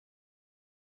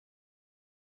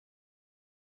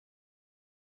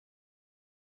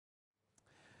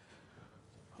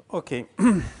Okay,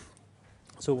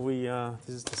 so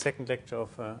this is the second lecture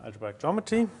of algebraic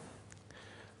geometry.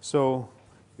 So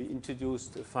we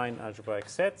introduced affine algebraic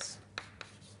sets.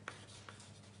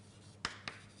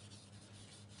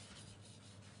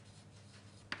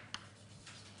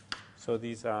 So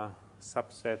these are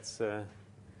subsets,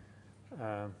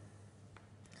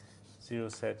 zero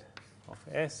set of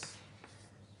S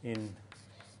in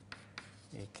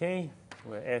AK,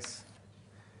 where S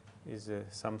is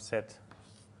some set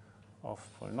of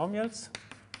polynomials,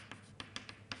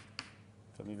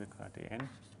 so we will write n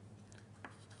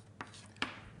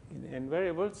in n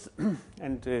variables,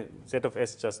 and z of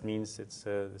S just means it's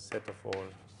the set of all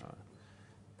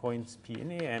points P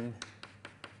in an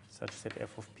such that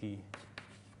f of P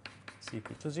is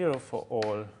equal to 0 for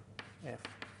all f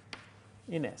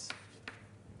in S.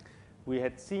 We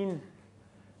had seen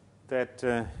that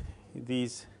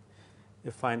these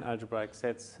affine algebraic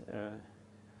sets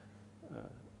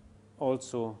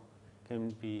also can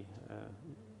be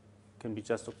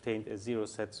just obtained as zero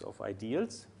sets of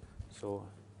ideals. So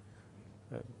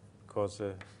because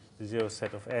the zero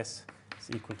set of S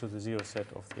is equal to the zero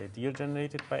set of the ideal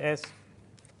generated by S.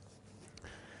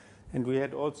 And we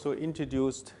had also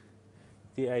introduced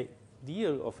the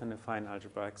ideal of an affine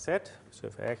algebraic set. So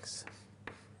if X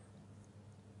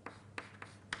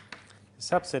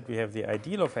is a subset, we have the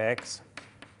ideal of X,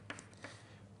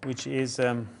 which is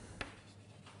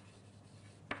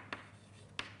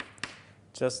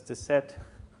just the set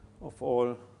of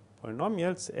all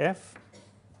polynomials f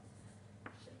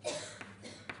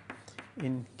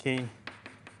in k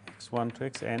x1 to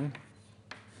xn,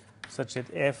 such that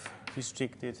f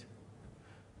restricted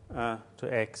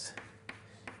to x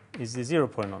is the zero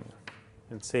polynomial.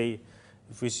 And say,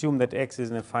 if we assume that x is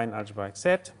an affine algebraic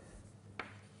set,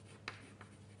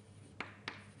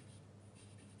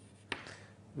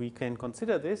 we can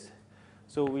consider this.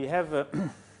 So we have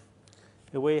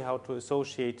a way how to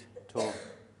associate to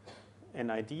an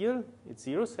ideal its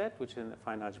zero set, which is an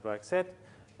affine algebraic set,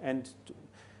 and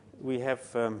we have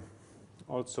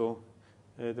also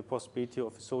the possibility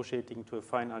of associating to a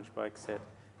affine algebraic set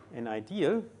an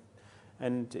ideal,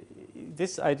 and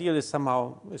this ideal is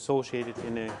somehow associated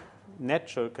in a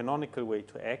natural canonical way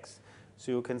to X.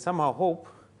 So you can somehow hope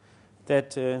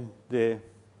that the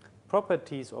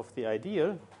properties of the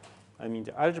ideal, I mean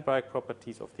the algebraic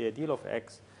properties of the ideal of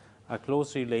X, are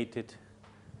closely related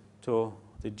to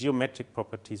the geometric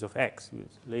properties of X. We'll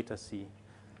later see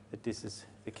that this is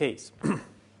the case.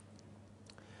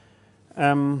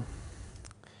 And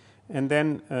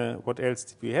then what else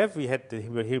did we have? We had the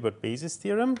Hilbert basis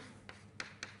theorem.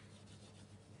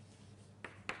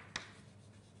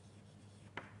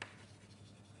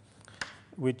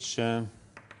 Which I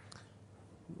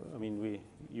mean we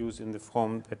use in the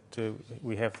form that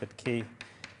we have that k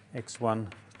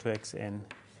x1 to xn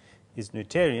is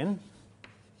Noetherian.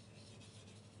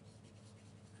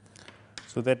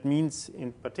 So that means,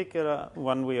 in particular,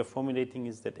 one way of formulating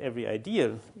is that every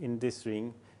ideal in this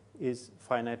ring is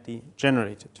finitely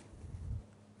generated.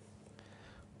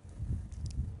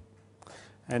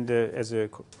 And as a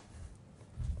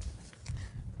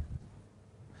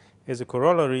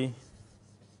corollary,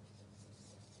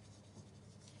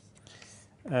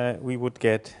 we would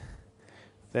get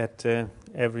that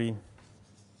every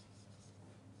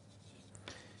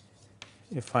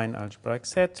affine algebraic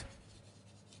set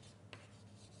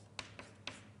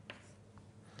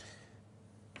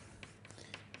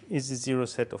is a zero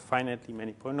set of finitely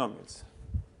many polynomials.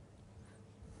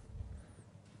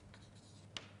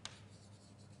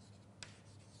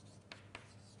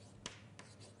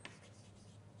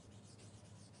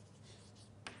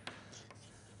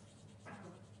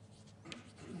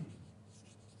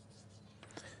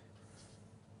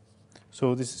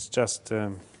 So this is just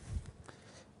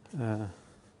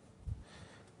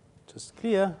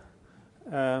clear.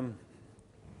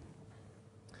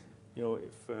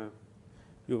 If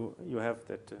you have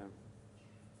that.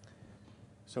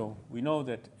 So we know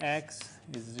that X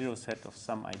is a zero set of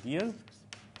some ideal.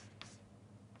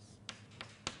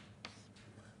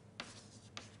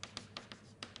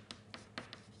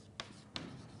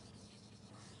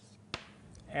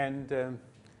 And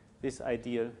this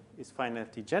ideal is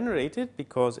finitely generated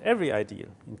because every ideal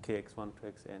in kx1 to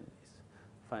xn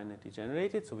is finitely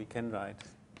generated. So we can write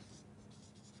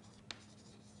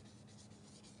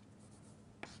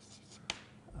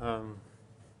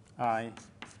I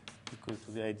equal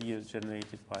to the ideal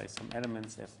generated by some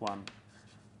elements f1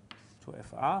 to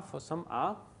fr for some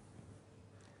r.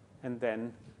 And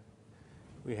then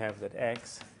we have that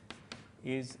X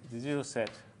is the zero set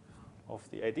of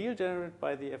the ideal generated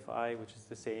by the fi, which is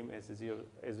the same as the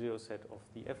zero set of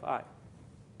the fi.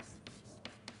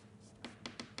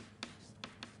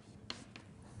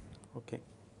 Okay.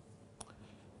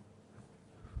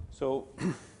 So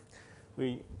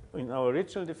in our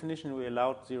original definition, we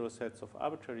allowed 0 sets of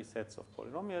arbitrary sets of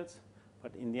polynomials,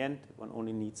 but in the end, one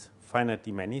only needs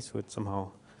finitely many, so it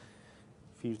somehow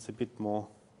feels a bit more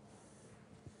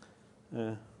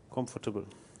comfortable.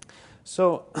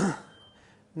 So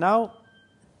now,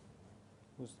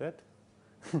 who's that?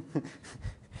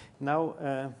 Now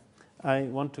I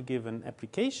want to give an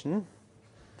application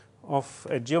of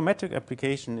a geometric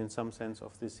application in some sense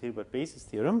of this Hilbert basis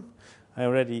theorem. I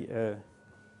already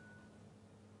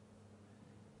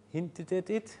hinted at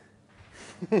it.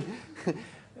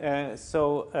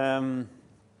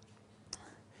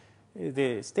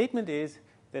 The statement is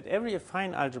that every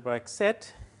affine algebraic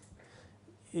set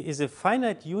is a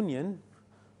finite union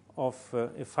of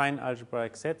affine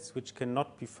algebraic sets which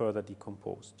cannot be further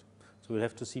decomposed. So we'll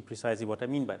have to see precisely what I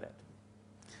mean by that.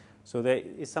 So there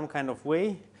is some kind of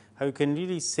way how you can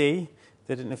really say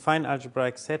that an affine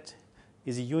algebraic set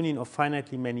is a union of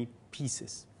finitely many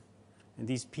pieces. And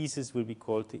these pieces will be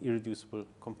called the irreducible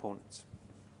components.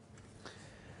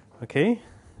 Okay,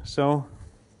 so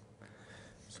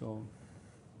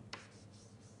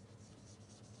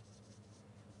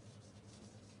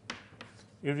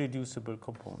irreducible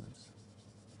components.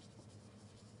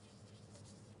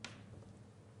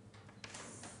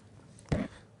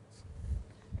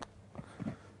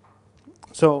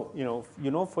 So you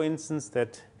know, for instance,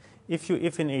 that if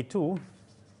in A2,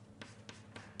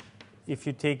 if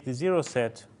you take the 0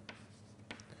 set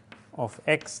of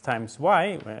x times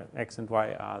y, where x and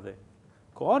y are the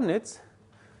coordinates,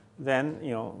 then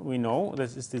we know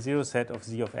this is the 0 set of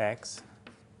z of x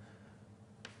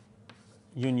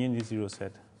union the 0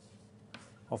 set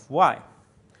of y.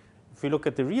 If we look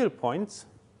at the real points,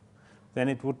 then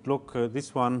it would look,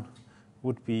 this one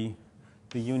would be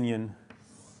the union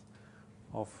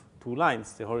of two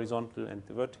lines, the horizontal and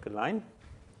the vertical line.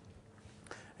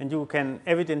 And you can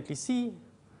evidently see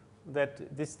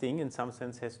that this thing in some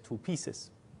sense has two pieces.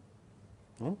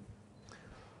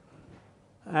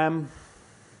 And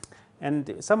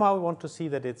somehow we want to see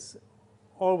that it's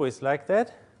always like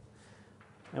that.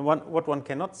 And what one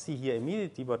cannot see here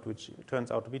immediately, but which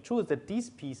turns out to be true, is that these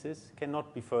pieces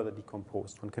cannot be further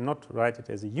decomposed. One cannot write it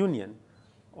as a union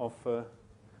of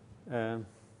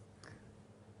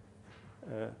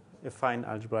affine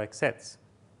algebraic sets.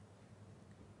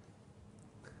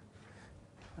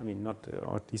 I mean, not,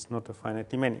 or at least not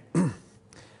finitely many.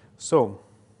 So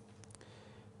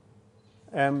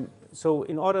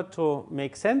in order to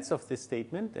make sense of this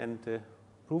statement and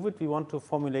prove it, we want to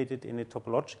formulate it in a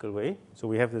topological way. So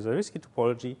we have the Zariski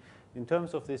topology. In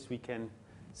terms of this, we can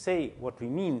say what we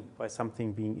mean by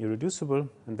something being irreducible,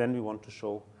 and then we want to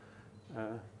show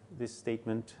this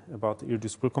statement about the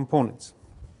irreducible components.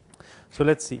 So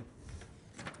let's see.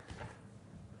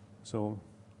 So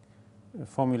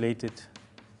formulated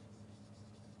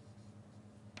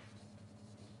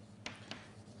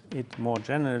it more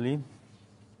generally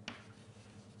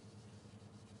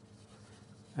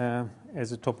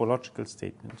as a topological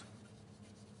statement.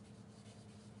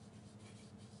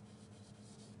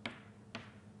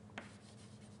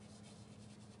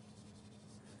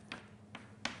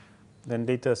 Then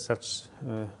later such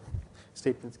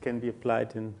statements can be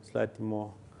applied in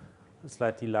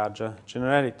slightly larger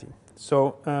generality.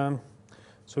 So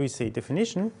we say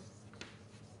definition.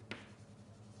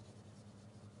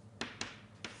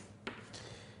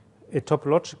 A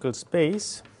topological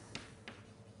space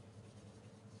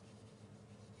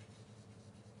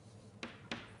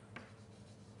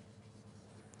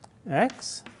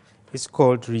X is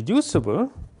called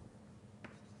reducible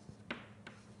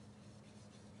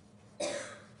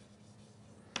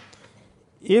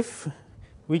if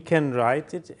we can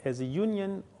write it as a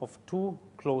union of two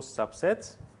closed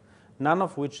subsets, none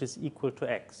of which is equal to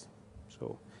X.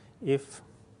 So if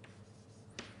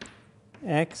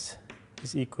X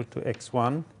is equal to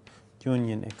X1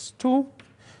 union X2,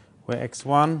 where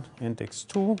X1 and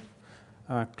X2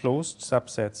 are closed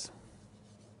subsets,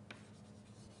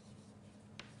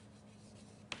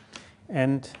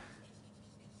 and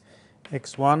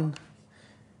X1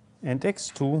 and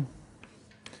X2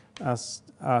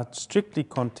 are strictly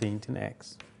contained in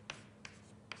X.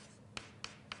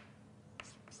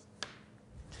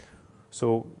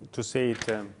 So to say it,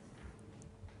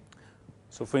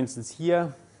 so for instance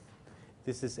here,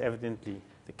 this is evidently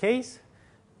the case.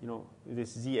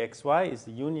 This zxy is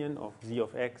the union of z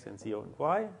of x and z of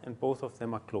y, and both of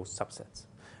them are closed subsets.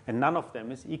 And none of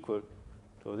them is equal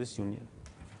to this union.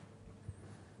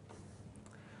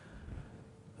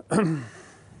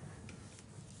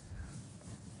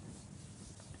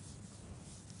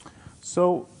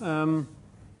 So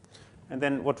And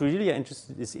then what we really are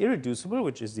interested in is irreducible,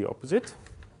 which is the opposite.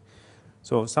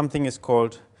 So something is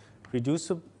called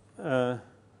irreducible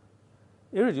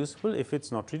if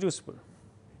it's not reducible.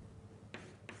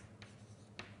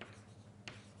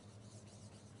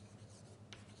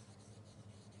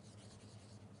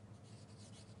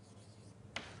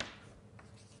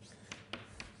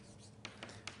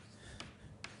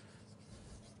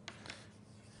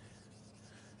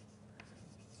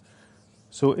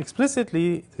 So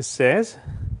explicitly, this says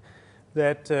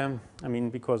that, I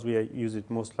mean, because we use it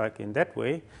most likely in that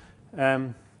way,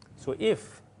 so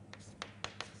if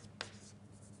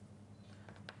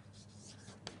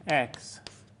x,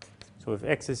 so if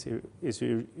x is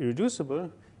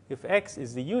irreducible, if x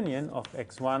is the union of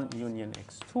x1 union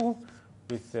x2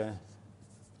 with the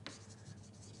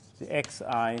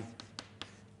xi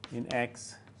in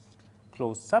x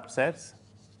closed subsets,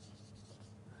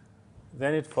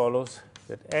 then it follows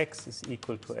that x is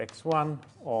equal to x1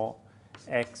 or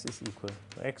x is equal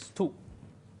to x2.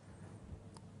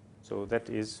 So that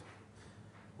is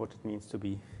what it means to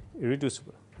be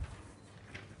irreducible.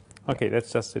 Okay,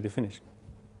 that's just the definition.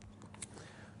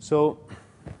 So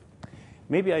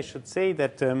maybe I should say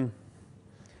that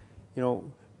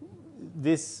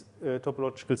this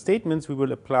topological statements we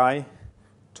will apply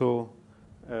to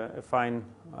affine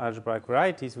algebraic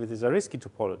varieties with the Zariski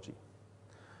topology.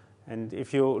 And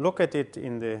if you look at it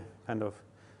in the kind of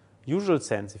usual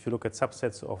sense, if you look at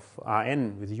subsets of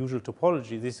Rn with the usual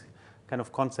topology, these kind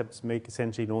of concepts make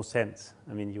essentially no sense.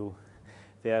 I mean,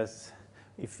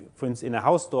 if, for instance, in a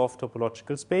Hausdorff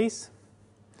topological space,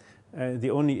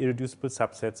 the only irreducible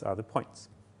subsets are the points.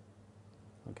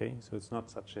 Okay, so it's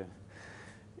not such a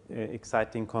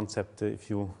exciting concept if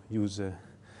you use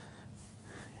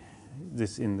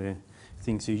this in the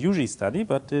things you usually study,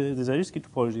 but the Zariski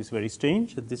topology is very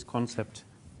strange, and this concept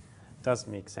does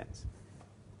make sense.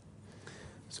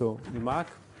 So, remark.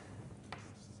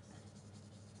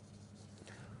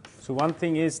 So one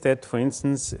thing is that, for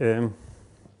instance,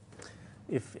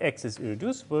 if x is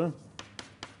irreducible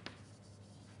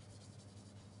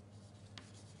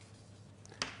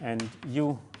and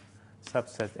U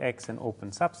subset X an open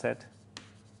subset,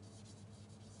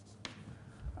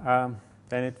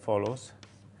 then it follows.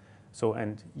 So,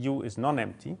 and U is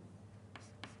non-empty.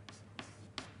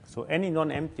 So any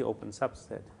non-empty open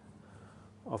subset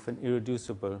of an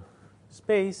irreducible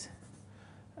space,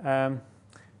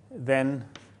 then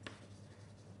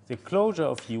the closure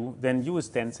of U, then U is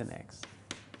dense in X.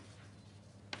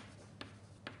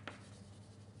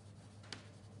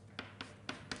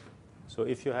 So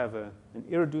if you have an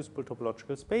irreducible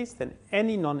topological space, then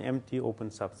any non-empty open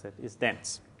subset is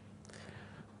dense.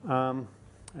 And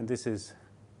this is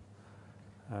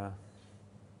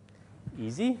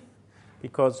easy,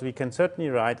 because we can certainly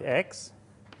write X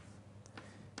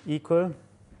equal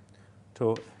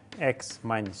to X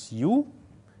minus U,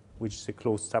 which is a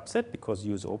closed subset because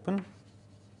U is open,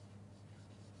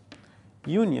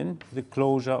 union the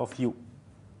closure of U,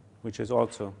 which is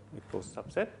also a closed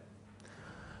subset.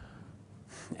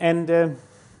 And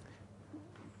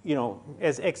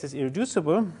as X is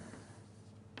irreducible,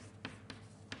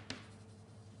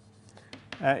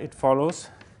 it follows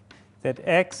that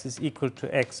X is equal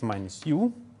to X minus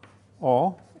U,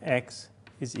 or X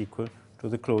is equal to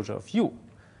the closure of U.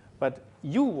 But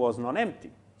U was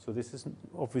non-empty, so this is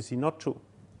obviously not true.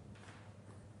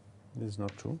 This is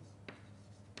not true.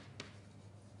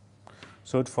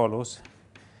 So it follows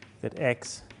that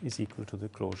X is equal to the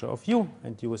closure of U,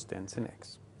 and U is dense in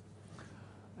X.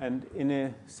 And in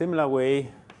a similar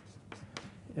way,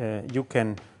 you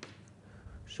can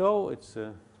show, it's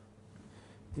an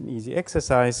easy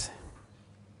exercise.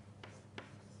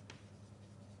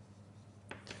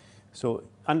 So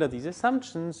under these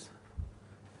assumptions,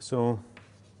 so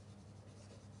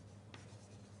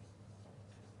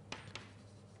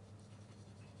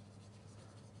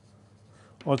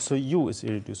also U is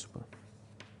irreducible.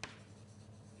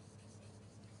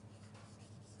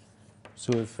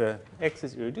 So if X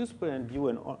is irreducible and U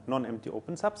a non-empty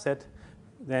open subset,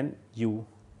 then U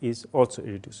is also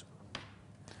irreducible.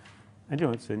 And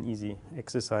it's an easy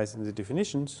exercise in the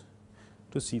definitions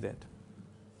to see that.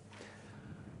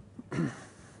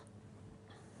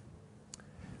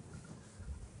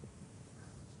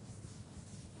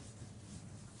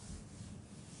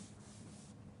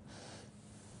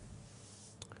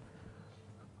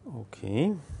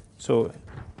 Okay, so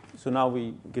now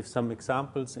we give some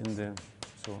examples in the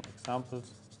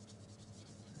examples.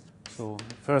 So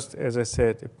first, as I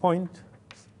said, a point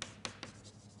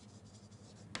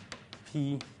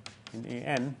P in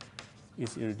AN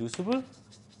is irreducible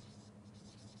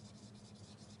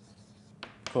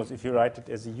because if you write it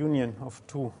as a union of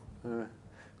two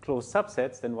closed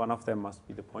subsets, then one of them must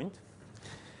be the point.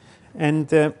 And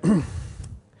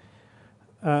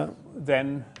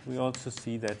then we also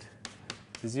see that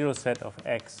the zero set of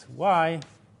x, y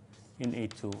in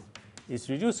A2 is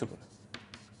reducible,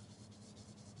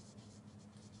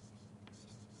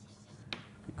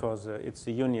 because it's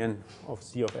the union of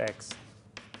z of x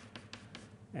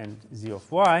and z of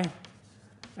y,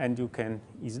 and you can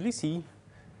easily see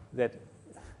that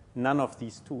none of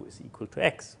these two is equal to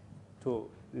x, to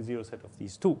the zero set of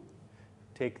these two.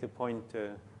 Take the point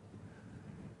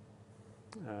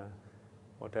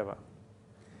whatever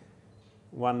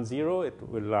 1, 0, it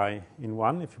will lie in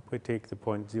 1. If you take the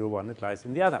point 0, 1, it lies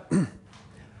in the other.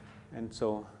 And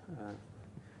so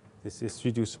this is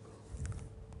reducible.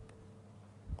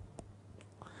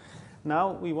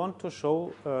 Now we want to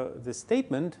show the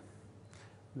statement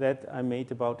that I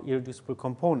made about irreducible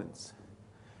components.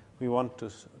 We want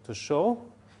to show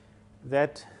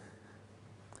that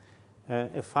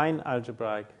affine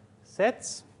algebraic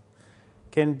sets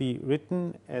can be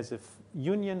written as a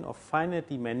union of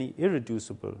finitely many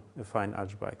irreducible affine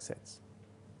algebraic sets.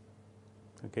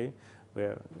 Okay,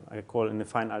 where I call an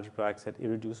affine algebraic set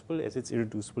irreducible as it's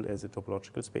irreducible as a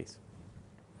topological space.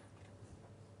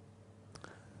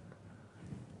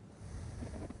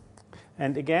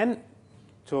 And again,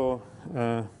 to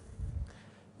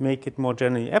make it more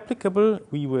generally applicable,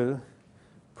 we will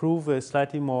prove a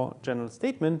slightly more general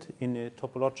statement in a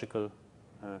topological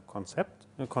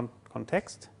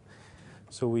context.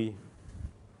 So we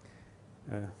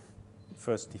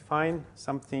first define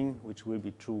something which will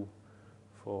be true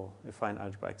for affine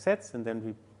algebraic sets, and then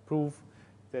we prove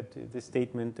that the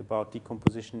statement about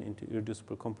decomposition into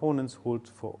irreducible components holds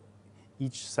for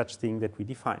each such thing that we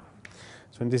define.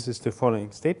 So this is the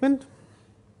following statement.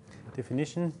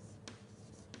 Definition: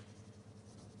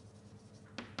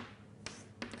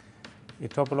 a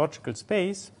topological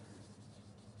space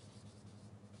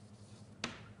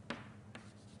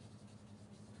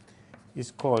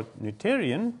is called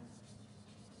Noetherian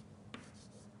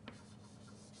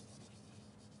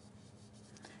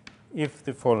if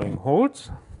the following holds.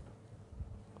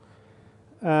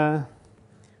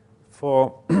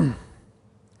 For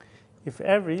if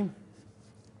every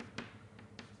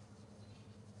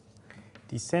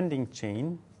descending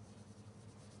chain,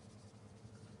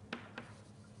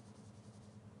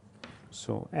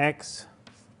 so X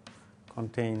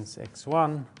contains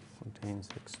X1, contains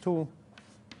X2.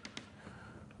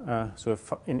 So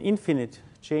if an infinite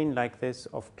chain like this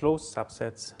of closed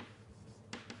subsets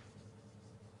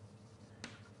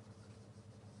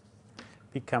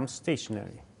becomes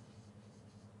stationary.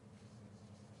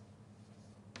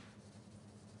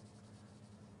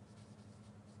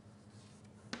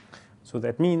 So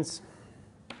that means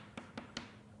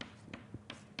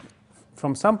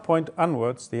from some point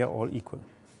onwards, they are all equal.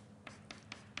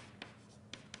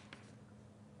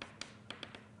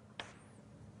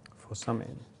 For some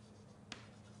n.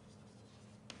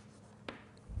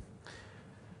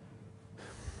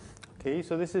 Okay,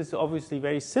 so this is obviously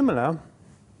very similar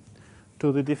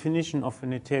to the definition of a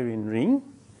Noetherian ring.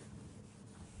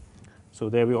 So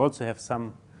there we also have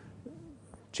some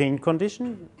chain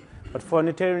condition. But for a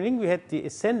Noetherian ring, we had the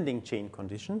ascending chain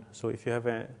condition. So if you have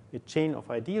a chain of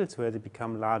ideals where they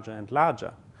become larger and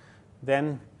larger,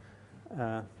 then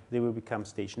they will become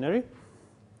stationary.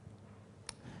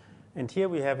 And here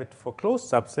we have it for closed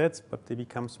subsets, but they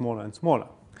become smaller and smaller.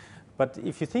 But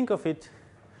if you think of it,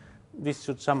 this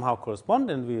should somehow correspond,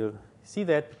 and we'll see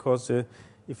that because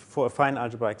if for affine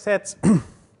algebraic sets,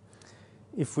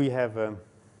 if we have an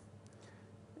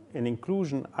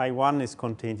inclusion I1 is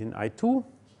contained in I2,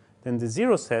 then the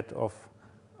zero set of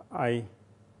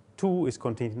I2 is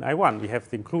contained in I1. We have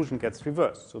the inclusion gets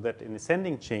reversed, so that an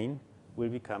ascending chain will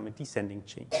become a descending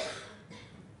chain.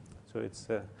 So it's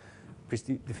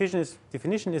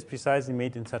definition is precisely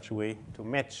made in such a way to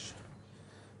match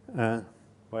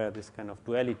via this kind of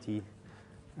duality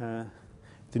the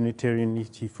Noetherian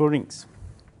unity for rings.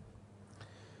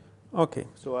 Okay,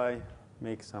 so I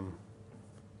make some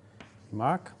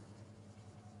remark.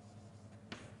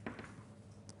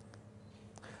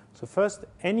 So first,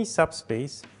 any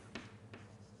subspace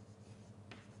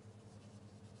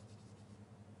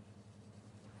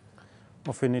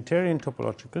of a Noetherian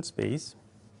topological space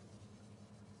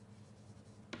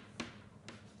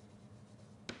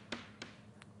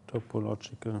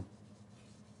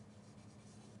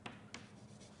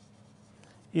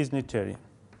is Noetherian.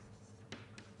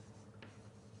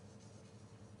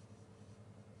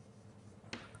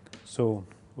 So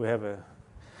we have a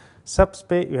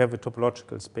subspace, we have a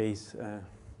topological space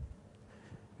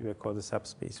we will call the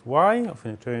subspace Y of a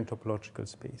Noetherian topological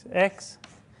space X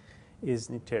is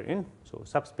Noetherian. So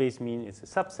subspace means it's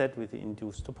a subset with the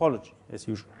induced topology, as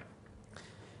usual.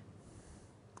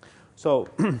 So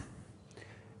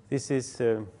this is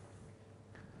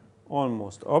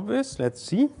almost obvious. Let's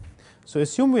see. So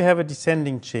assume we have a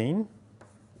descending chain.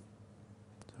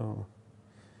 So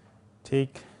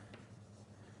take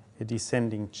a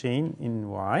descending chain in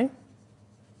Y.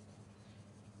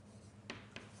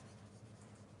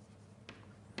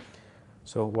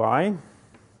 So Y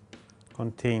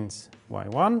contains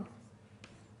Y1,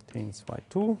 contains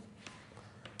Y2,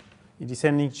 a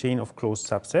descending chain of closed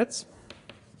subsets.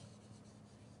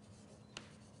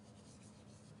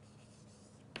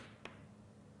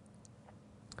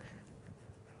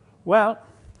 Well,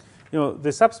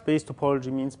 the subspace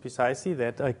topology means precisely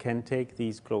that I can take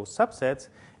these closed subsets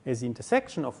as the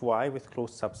intersection of Y with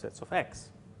closed subsets of X.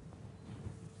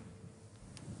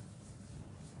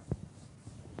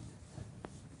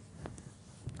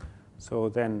 So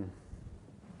then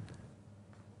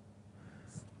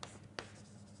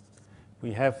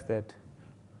we have that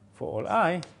for all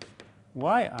I,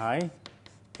 yi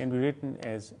can be written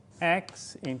as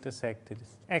X intersected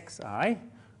xi,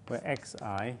 where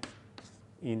xi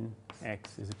in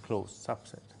X is a closed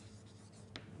subset.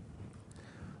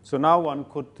 So now one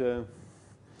could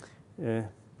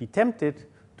be tempted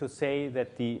to say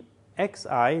that the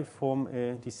xi form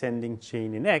a descending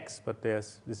chain in X, but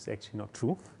this is actually not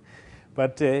true.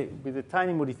 But with a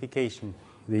tiny modification,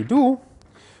 they do.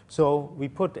 So we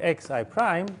put xi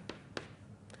prime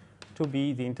to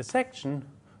be the intersection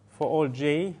for all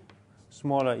j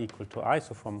smaller equal to I.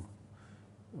 So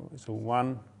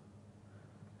 1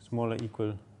 smaller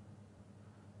equal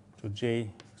to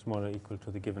j smaller equal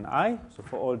to the given I. So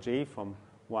for all j from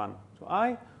 1 to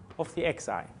I of the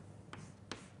xi.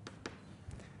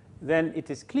 Then it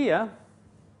is clear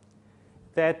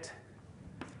that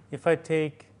if I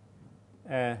take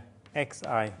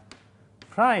xi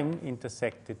prime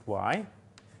intersected y,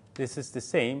 this is the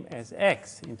same as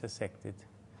x intersected.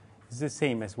 It's the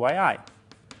same as yi.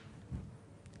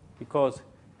 Because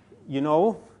you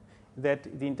know that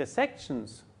the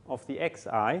intersections of the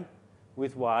xi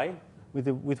with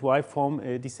y form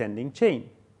a descending chain.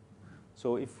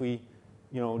 So if we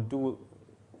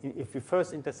if we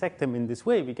first intersect them in this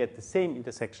way, we get the same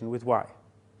intersection with y.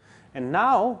 And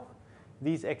now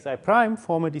these xi prime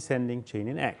form a descending chain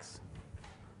in X.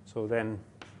 So then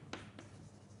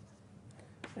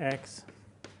X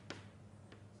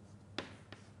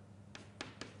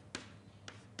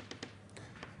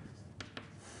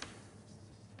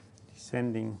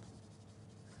descending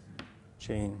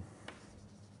chain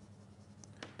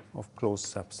of closed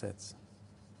subsets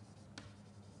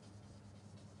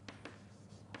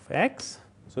of X,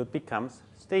 so it becomes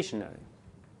stationary.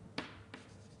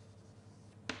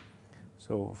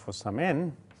 So for some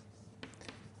n,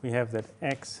 we have that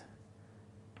x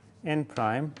n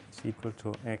prime is equal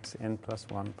to x n plus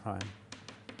 1 prime.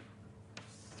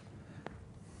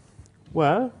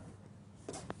 Well,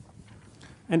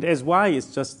 and as y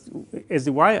is just, as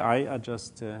the yi are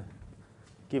just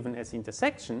given as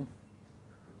intersection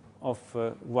of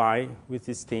y with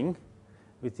this thing,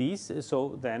 with these,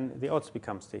 so then they also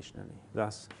become stationary.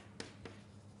 Thus,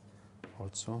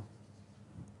 also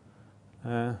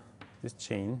this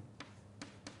chain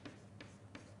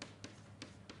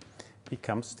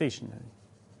becomes stationary.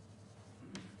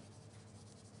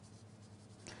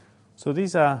 So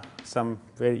these are some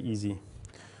very easy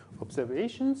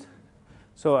observations.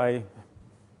 So I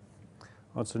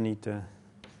also need a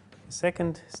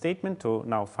second statement to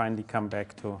now finally come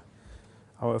back to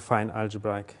our affine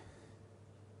algebraic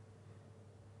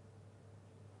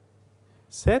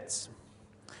sets.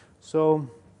 So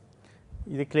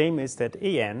the claim is that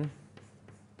AN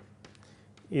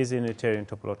is a Noetherian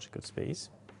topological space.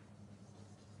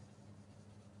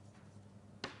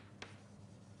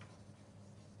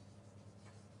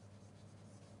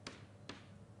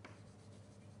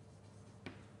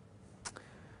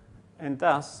 And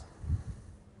thus,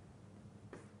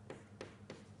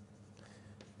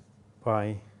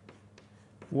 by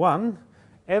 1,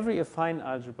 every affine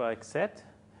algebraic set,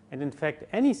 and in fact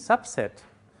any subset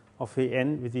of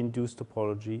AN with induced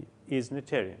topology, is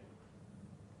Noetherian.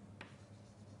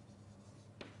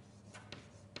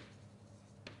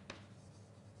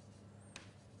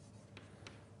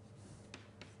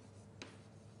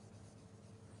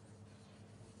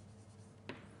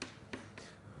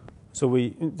 So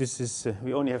we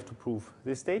only have to prove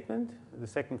this statement. The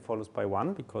second follows by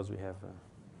 1 because we have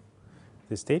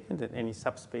this statement that any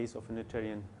subspace of a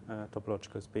Noetherian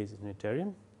topological space is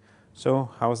Noetherian. So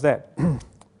how's that?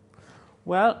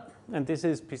 Well, and this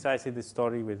is precisely the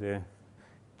story with the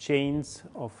chains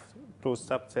of closed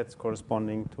subsets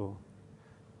corresponding to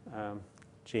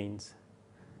chains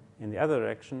in the other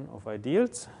direction of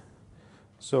ideals.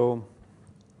 So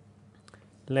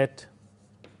let,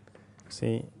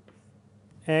 say,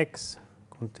 X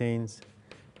contains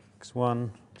X1,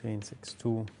 contains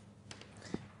X2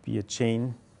 be a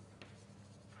chain.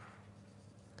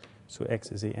 So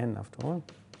X is a n after all,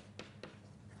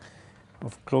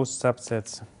 of closed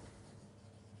subsets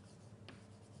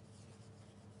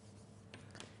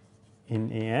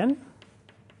in an.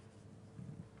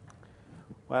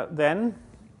 Well, then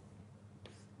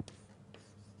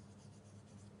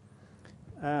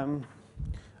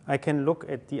I can look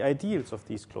at the ideals of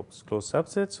these closed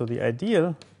subsets. So the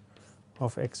ideal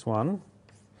of X1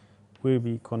 will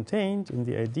be contained in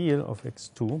the ideal of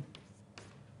X2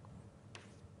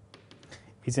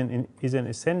 is an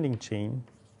ascending chain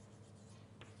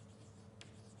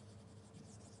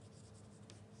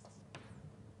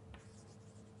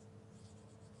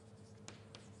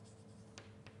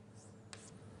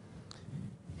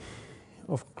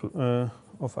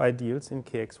of ideals in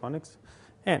Kx1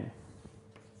 Xn.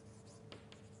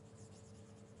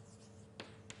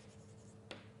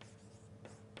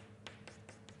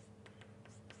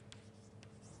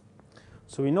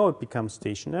 So we know it becomes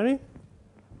stationary.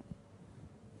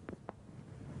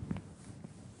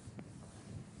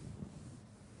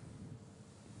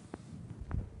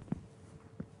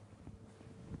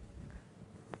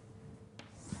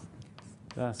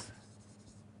 Thus,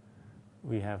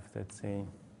 we have, let's say,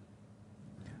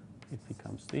 it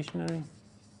becomes stationary.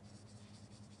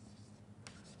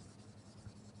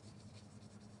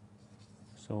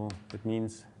 So that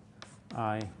means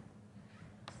I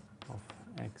of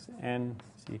xn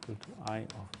is equal to I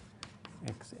of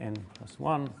xn plus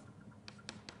 1.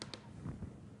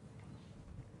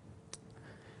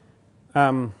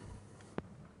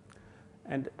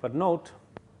 But note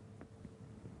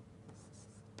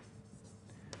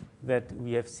that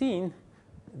we have seen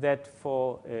that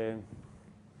for an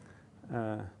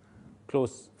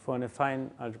affine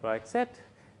algebraic set,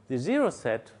 the zero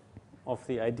set of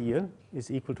the ideal is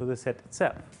equal to the set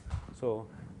itself. So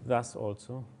thus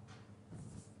also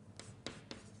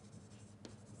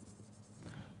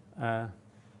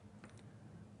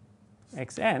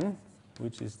xn,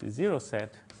 which is the zero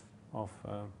set of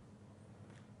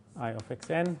I of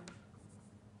xn,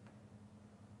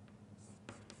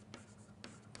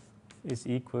 is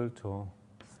equal to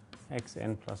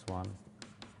xn plus 1.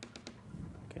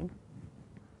 Okay.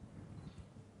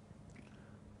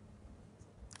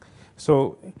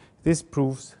 So this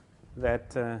proves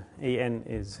that an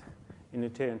is a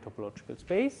Noetherian topological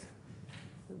space.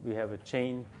 We have a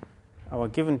chain, our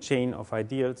given chain of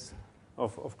ideals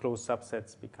of closed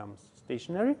subsets becomes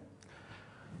stationary.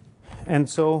 And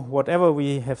so whatever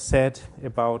we have said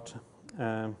about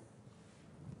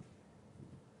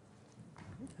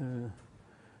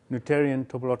Noetherian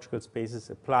topological spaces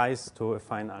applies to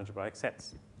affine algebraic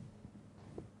sets,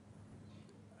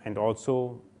 and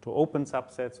also to open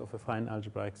subsets of affine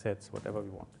algebraic sets, whatever we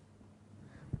want.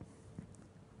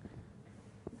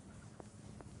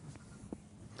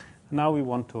 Now we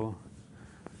want to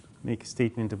make a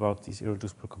statement about these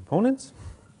irreducible components.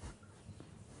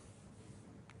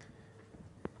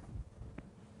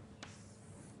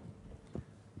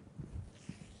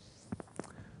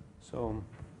 So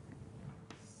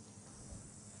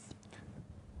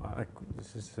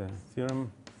this is a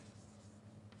theorem,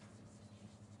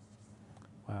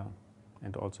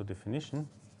 and also definition.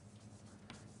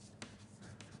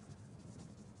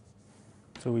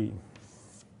 So we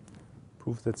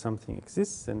prove that something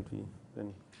exists, and we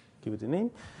then give it a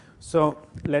name. So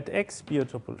let X be a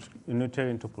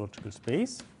Noetherian topological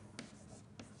space.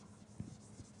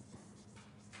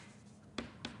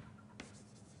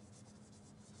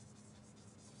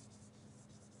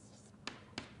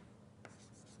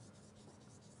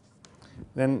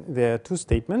 Then there are two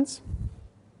statements.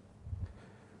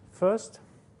 First,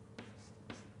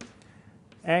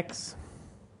 X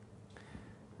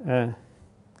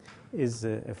is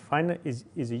a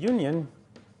union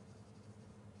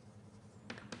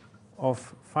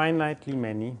of finitely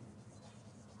many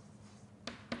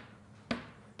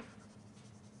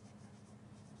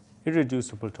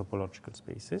irreducible topological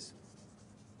spaces.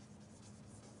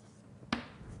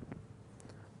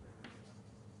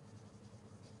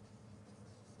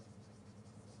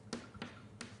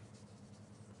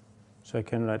 So I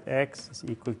can write X is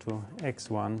equal to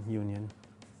X1 union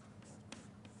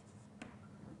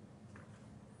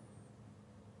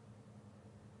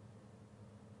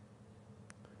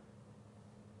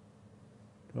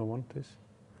do I want this?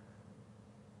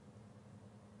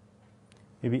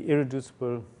 maybe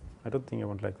irreducible, I don't think I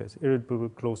want like this, irreducible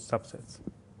closed subsets.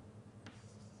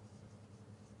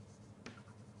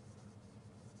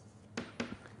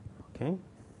 Okay.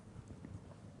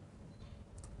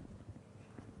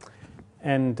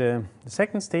 And the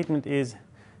second statement is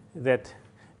that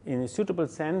in a suitable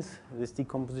sense, this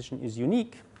decomposition is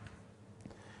unique.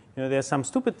 You know, there's some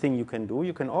stupid thing you can do.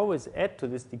 You can always add to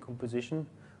this decomposition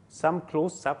some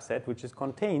closed subset which is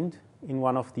contained in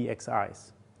one of the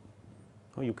xi's.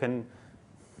 Or you can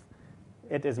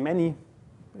add as many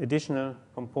additional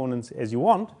components as you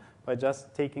want by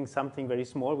just taking something very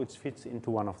small which fits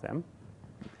into one of them.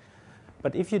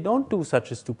 But if you don't do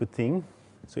such a stupid thing,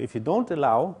 so if you don't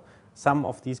allow some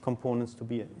of these components to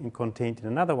be contained in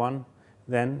another one,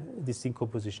 then this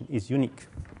decomposition is unique.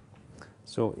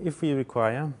 So if we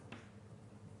require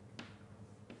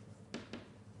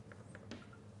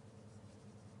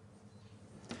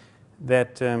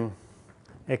that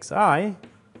xi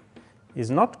is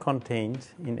not contained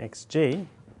in xj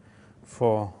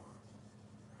for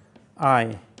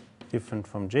I different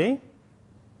from j,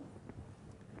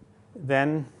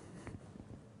 then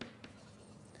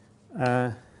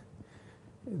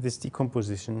this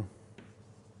decomposition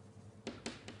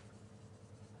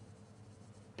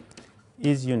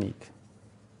is unique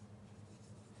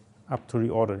up to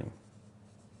reordering.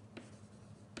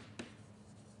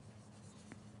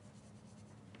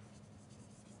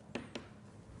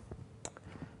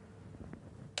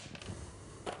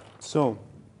 So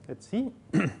let's see.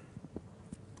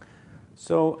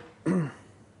 So I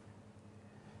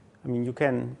mean, you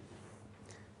can.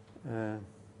 So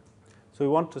we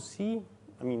want to see.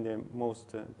 I mean, the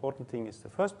most important thing is the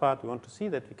first part. We want to see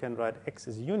that we can write X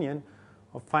as a union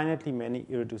of finitely many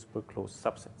irreducible closed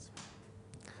subsets.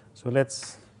 So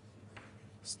let's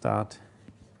start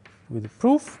with the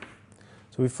proof.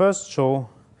 So we first show,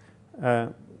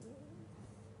 in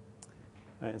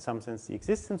some sense, the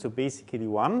existence. So basically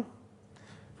 1.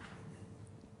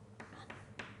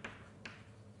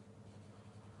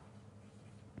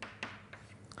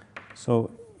 So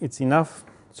it's enough.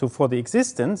 So for the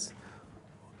existence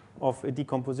of a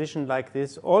decomposition like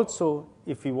this, also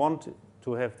if we want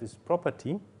to have this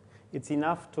property, it's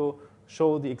enough to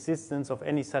show the existence of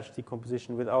any such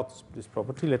decomposition without this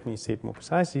property. Let me say it more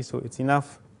precisely. So it's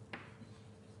enough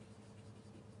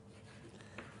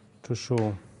to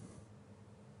show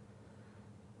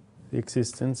the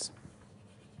existence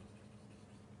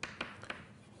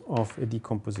of a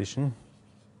decomposition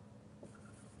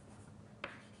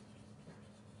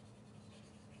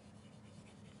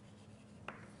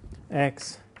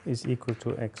X is equal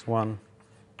to x1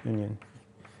 union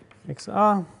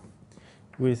xr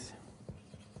with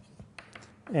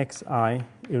xi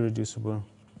irreducible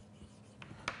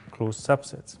closed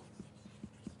subsets.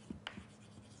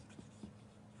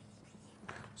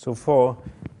 So for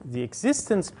the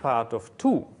existence part of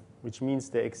 2, which means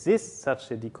there exists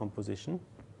such a decomposition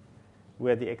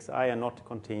where the xi are not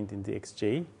contained in the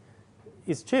xj,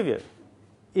 is trivial.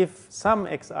 If some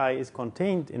xi is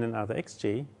contained in another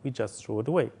xj, we just throw it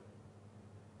away.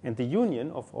 And the union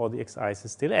of all the xi's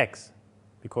is still x,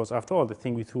 because after all, the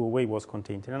thing we threw away was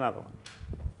contained in another one.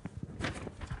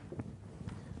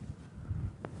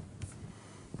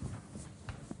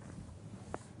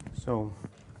 So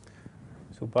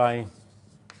by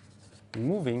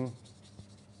removing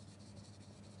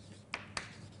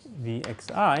the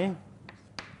xi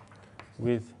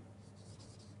with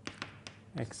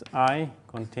xi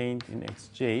contained in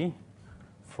xj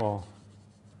for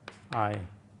I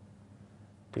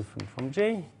different from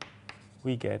j,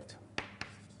 we get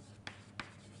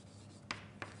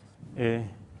a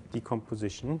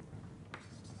decomposition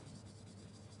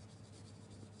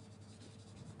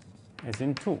as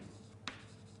in 2.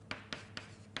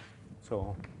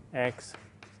 So x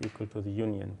is equal to the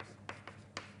union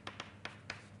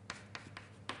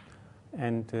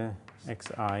and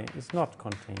xi is not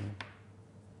contained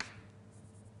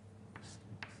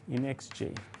in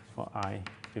xj for I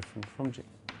different from j.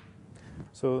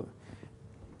 So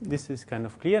this is kind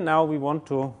of clear. Now we want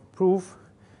to prove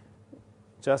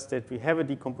just that we have a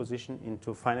decomposition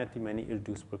into finitely many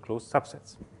irreducible closed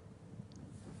subsets.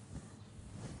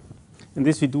 And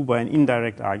this we do by an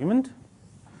indirect argument.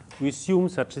 We assume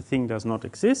such a thing does not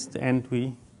exist, and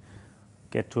we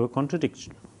get to a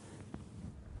contradiction.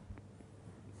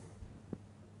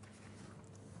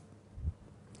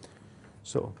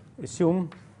 So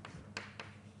assume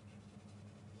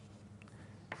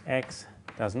X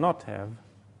does not have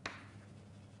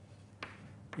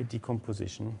a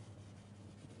decomposition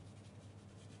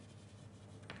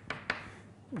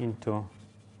into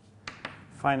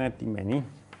finitely many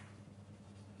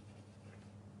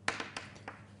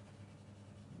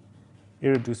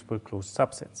irreducible closed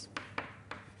subsets.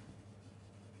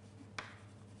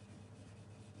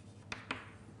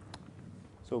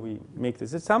 So we make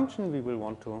this assumption, we will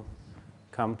want to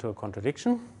come to a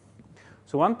contradiction.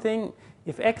 So one thing,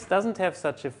 if X doesn't have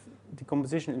such a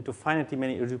decomposition into finitely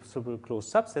many irreducible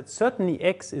closed subsets, certainly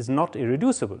X is not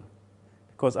irreducible,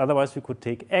 because otherwise we could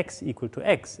take X equal to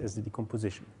X as the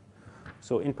decomposition.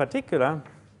 So in particular,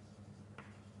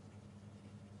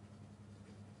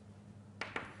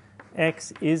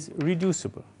 X is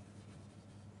reducible.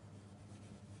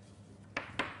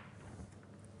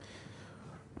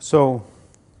 So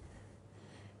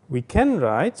we can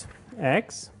write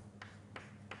X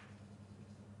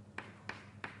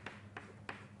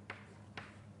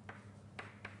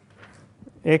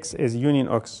as union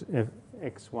of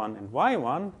x1 and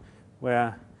y1,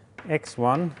 where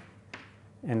x1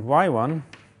 and y1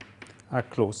 are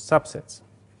closed subsets.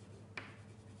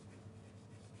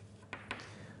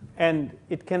 And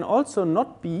it can also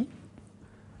not be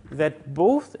that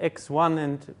both x1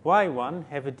 and y1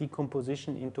 have a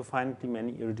decomposition into finitely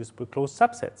many irreducible closed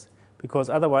subsets, because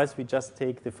otherwise we just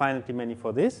take the finitely many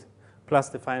for this plus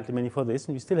the finitely many for this,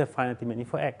 and we still have finitely many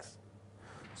for x.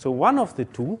 So one of the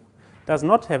two does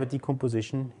not have a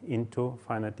decomposition into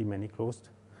finitely many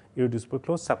irreducible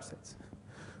closed subsets.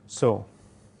 So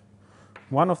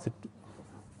one of the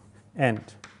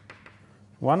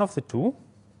two,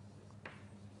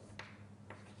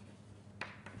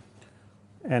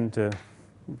 and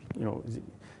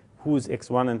whose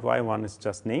x1 and y1 is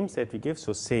just names that we give.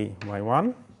 So say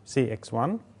y1, say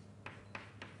x1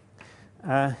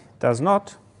 does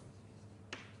not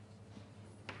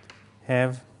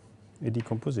have a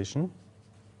decomposition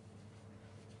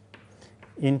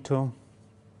into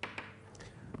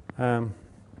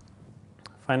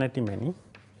finitely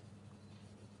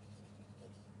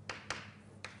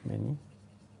many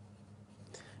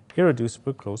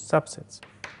irreducible closed subsets.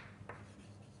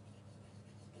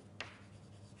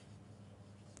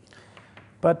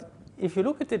 But if you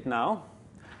look at it now,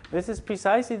 this is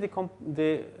precisely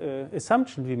the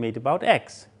assumption we made about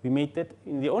X. We made that,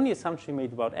 the only assumption we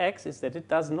made about X is that it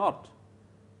does not.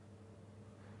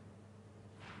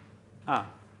 Yeah.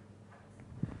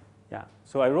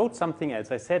 So I wrote something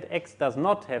else. I said X does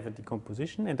not have a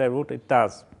decomposition, and I wrote it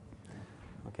does.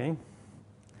 Okay.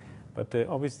 But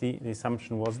obviously the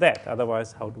assumption was that.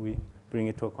 Otherwise, how do we bring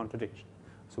it to a contradiction?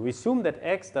 So we assume that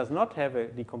X does not have a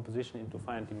decomposition into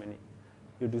finitely many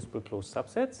irreducible closed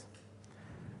subsets.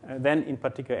 Then, in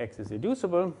particular, X is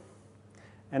reducible.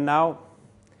 And now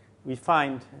we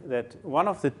find that one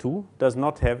of the two does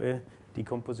not have a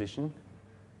decomposition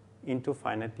into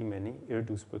finitely many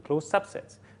irreducible closed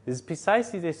subsets. This is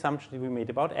precisely the assumption we made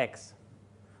about X.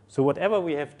 So whatever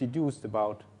we have deduced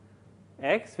about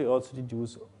X, we also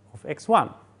deduce of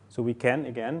X1. So we can,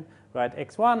 again, write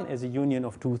X1 as a union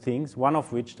of two things, one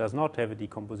of which does not have a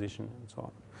decomposition, and so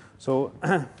on. So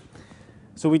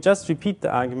so we just repeat the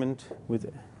argument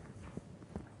with,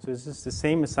 so this is the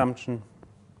same assumption,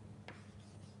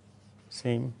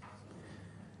 same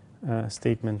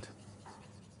statement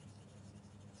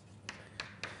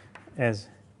as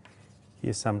the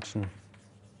assumption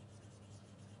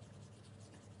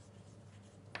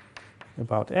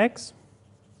about X.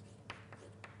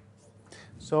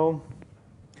 So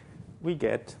we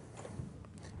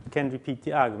can repeat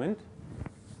the argument.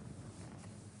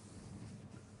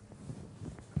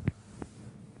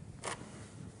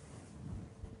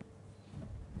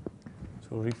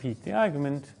 So repeat the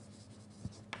argument.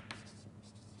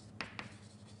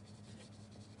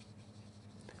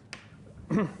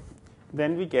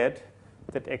 Then we get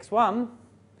that x1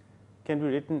 can be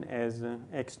written as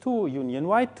x2 union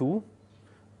y2,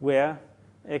 where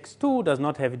x2 does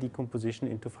not have a decomposition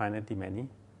into finitely many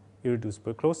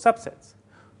irreducible closed subsets.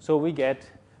 So we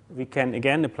can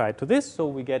again apply to this. So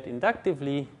we get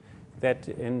inductively that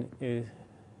in a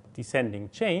descending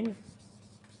chain,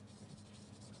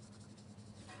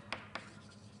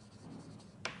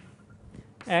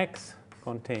 X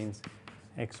contains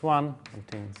X1,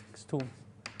 contains X2,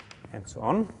 and so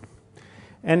on.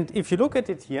 And if you look at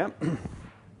it here,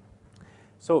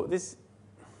 so this,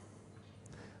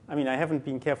 I mean, I haven't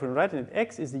been careful in writing it.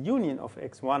 X is the union of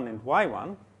X1 and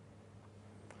Y1.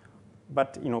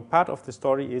 But, part of the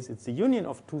story is it's the union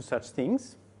of two such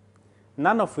things,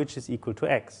 none of which is equal to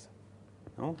X.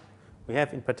 We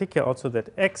have in particular also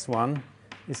that X1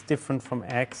 is different from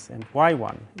X and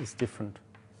Y1 is different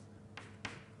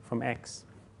from X.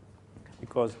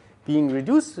 Because being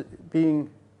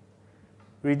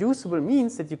reducible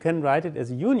means that you can write it as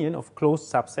a union of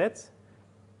closed subsets,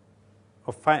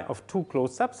 of two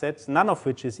closed subsets, none of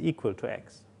which is equal to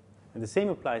X. And the same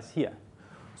applies here.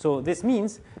 So this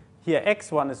means here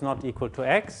x1 is not equal to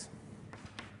x,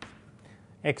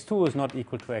 x2 is not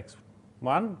equal to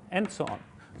x1, and so on.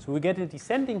 So we get a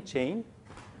descending chain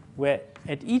where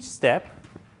at each step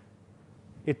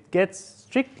it gets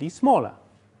strictly smaller.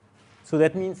 So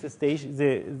that means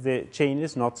the chain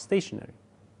is not stationary.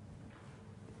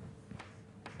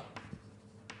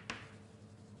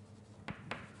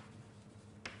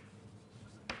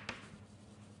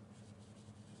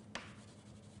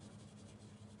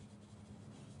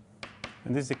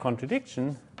 And this is a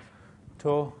contradiction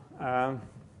to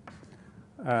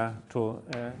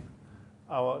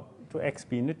x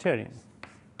being Noetherian.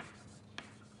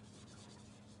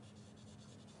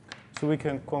 So we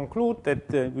can conclude that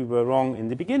we were wrong in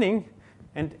the beginning,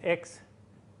 and x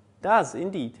does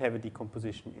indeed have a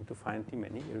decomposition into finitely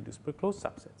many irreducible closed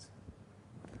subsets.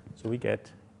 So we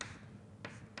get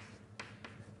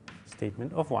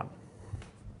statement of 1.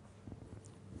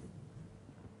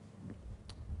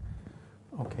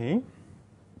 Okay.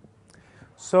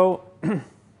 So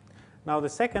now the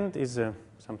second is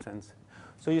some sense.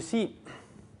 So you see,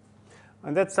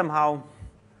 and that's somehow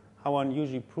how one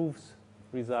usually proves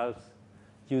results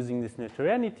using this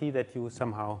Noetherianity, that you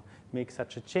somehow make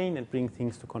such a chain and bring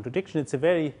things to contradiction.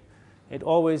 It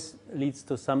always leads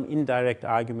to some indirect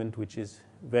argument which is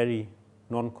very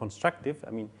non-constructive.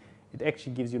 I mean, it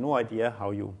actually gives you no idea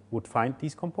how you would find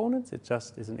these components. It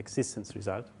just is an existence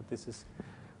result. But this is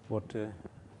what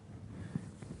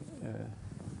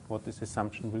this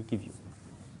assumption will give you.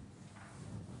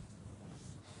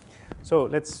 So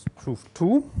let's prove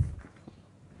 2.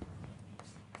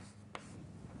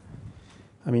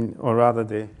 Or rather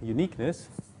the uniqueness.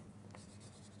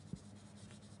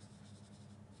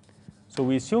 So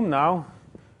we assume now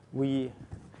we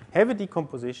have a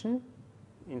decomposition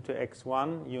into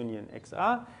x1 union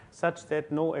xr such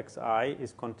that no xi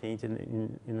is contained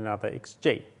in another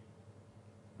xj.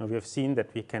 Now we have seen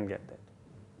that we can get that.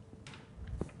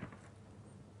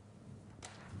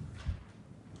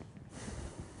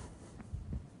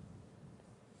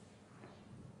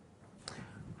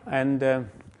 And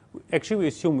actually, we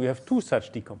assume we have 2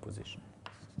 such decompositions.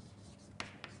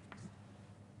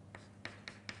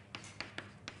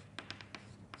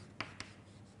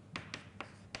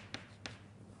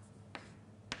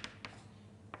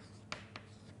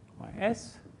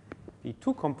 Ys be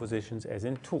 2 compositions as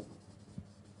in 2.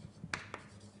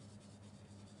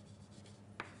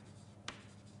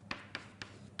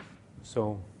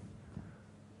 So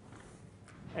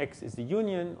x is the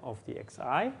union of the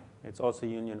xi. It's also a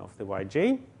union of the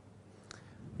yj.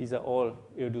 These are all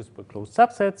irreducible closed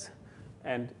subsets,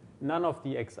 and none of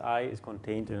the xi is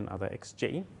contained in another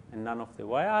xj, and none of the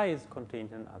yi is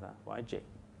contained in another yj.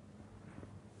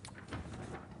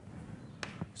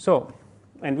 So,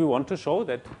 and we want to show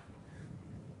that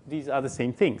these are the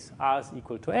same things. R is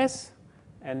equal to S,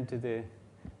 and the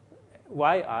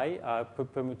yi are a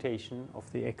permutation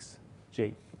of the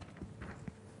xj.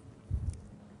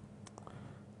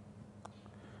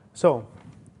 So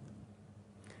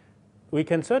we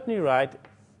can certainly write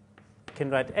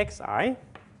xi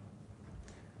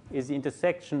is the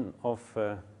intersection of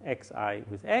xi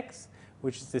with x,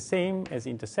 which is the same as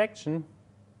the intersection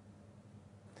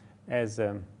as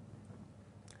the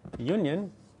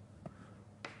union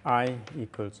I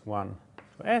equals 1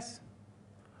 to s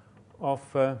of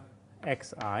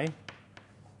xi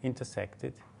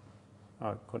intersected, or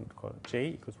I couldn't call it j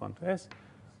equals 1 to s,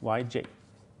 yj.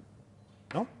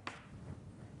 No?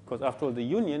 Because after all, the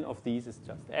union of these is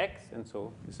just x, and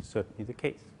so this is certainly the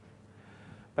case.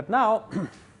 But now,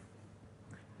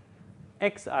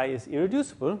 xi is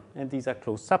irreducible, and these are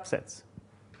closed subsets.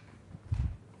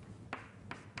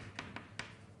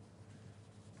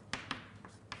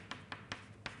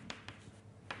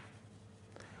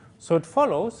 So it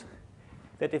follows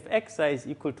that if xi is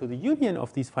equal to the union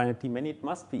of these finitely many, it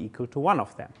must be equal to one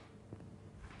of them.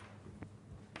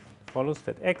 It follows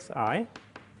that xi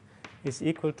is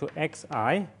equal to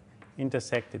xi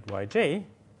intersected yj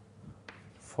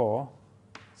for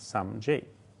some j.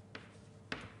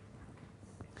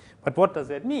 But what does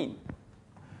that mean?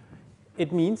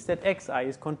 It means that xi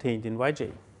is contained in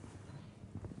yj.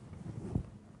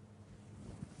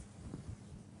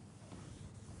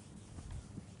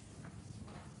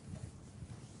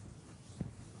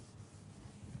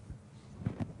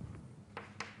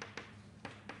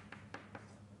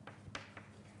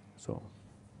 So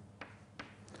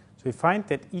we find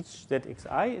that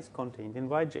xi is contained in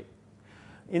yj.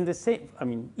 In the same,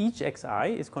 each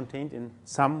xi is contained in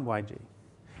some yj.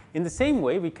 In the same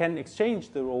way, we can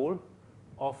exchange the role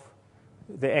of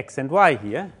the x and y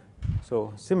here.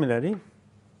 So similarly,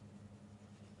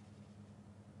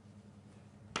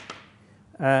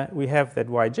 we have that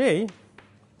yj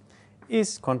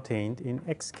is contained in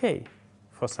xk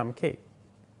for some k.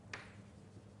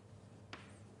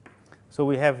 So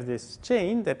we have this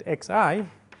chain that xi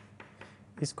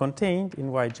is contained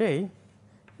in yj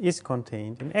is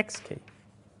contained in xk.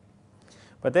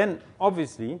 But then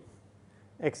obviously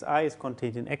xi is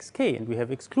contained in xk, and we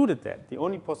have excluded that. The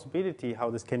only possibility how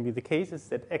this can be the case is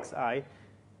that xi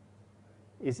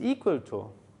is equal to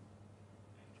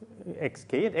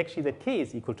xk, and actually that k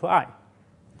is equal to I.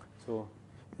 So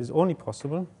this is only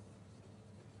possible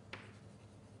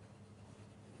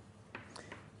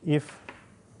if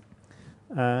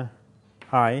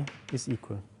I is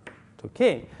equal to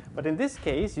k. But in this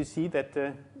case, you see that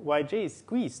yj is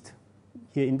squeezed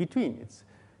here in between.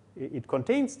 It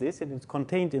contains this, and it's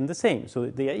contained in the same, so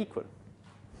they are equal.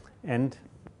 And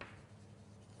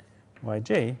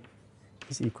yj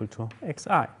is equal to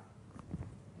xi.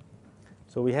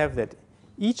 So we have that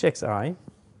each xi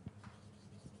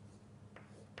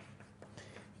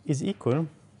is equal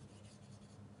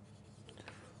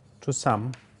to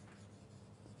some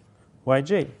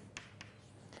yj.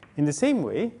 In the same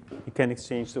way, you can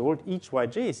exchange the word each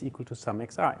yj is equal to some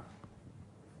xi.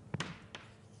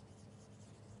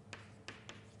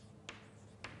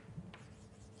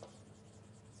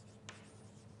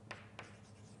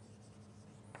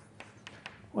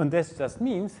 And this just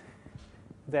means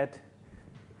that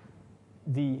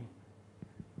the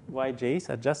yj's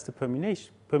are just a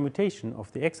permutation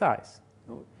of the xi's.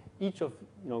 Each of,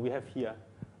 we have here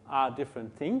r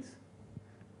different things.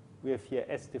 We have here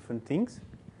s different things.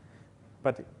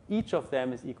 But each of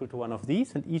them is equal to one of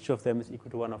these, and each of them is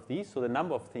equal to one of these. So the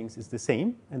number of things is the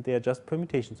same, and they are just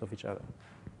permutations of each other.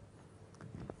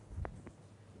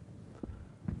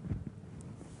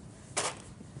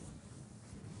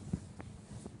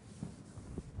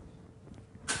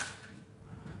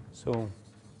 So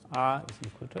R is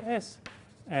equal to S,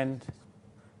 and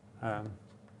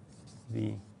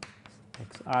the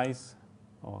xi's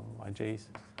or yj's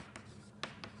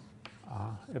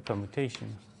are a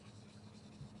permutation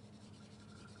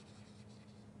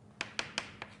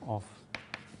of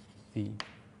the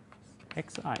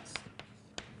xi's.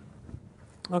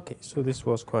 Okay, so this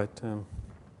was quite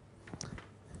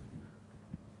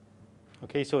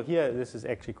okay, so here this is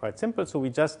actually quite simple. So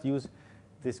we just use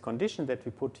this condition that we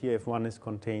put here. If one is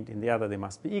contained in the other, they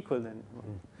must be equal. Then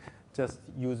one just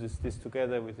uses this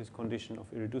together with this condition of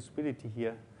irreducibility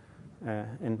here,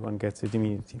 and one gets a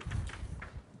diminutive.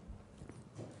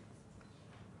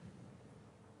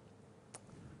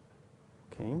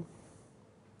 Okay.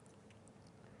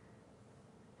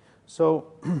 So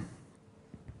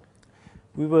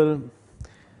we will,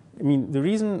 the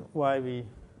reason why we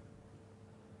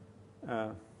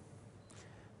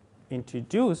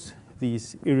introduce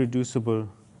these irreducible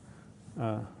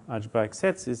algebraic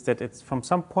sets is that it's from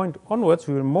some point onwards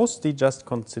we will mostly just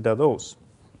consider those.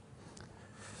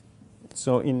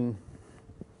 So in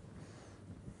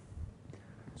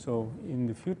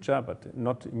the future, but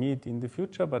not immediately in the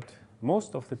future, but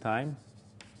most of the time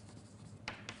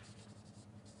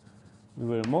we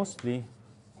will mostly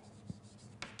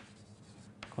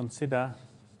consider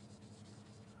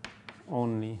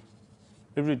only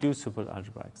irreducible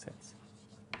algebraic sets.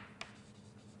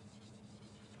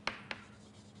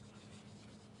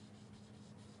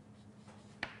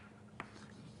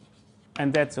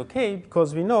 And that's okay,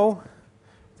 because we know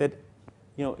that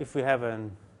if we have a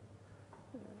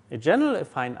general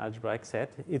affine algebraic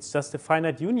set, it's just a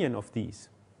finite union of these.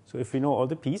 So if we know all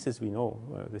the pieces, we know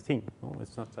the thing. No,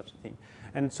 it's not such a thing.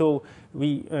 And so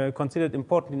we consider it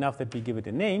important enough that we give it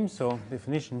a name. So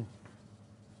definition,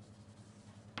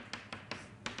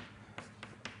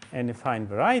 an affine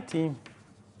variety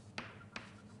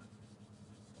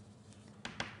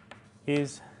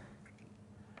is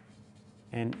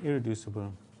an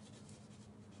irreducible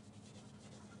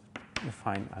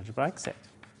affine algebraic set.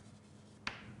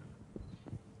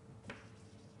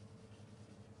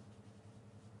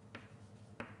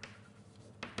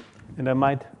 And I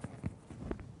might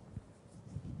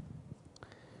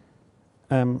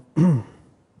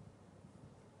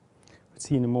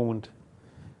see in a moment.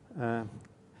 And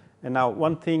now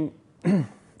one thing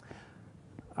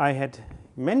I had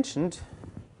mentioned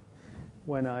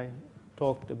when I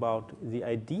talked about the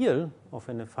ideal of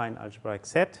an affine algebraic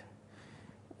set,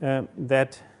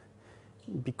 that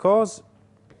because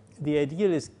the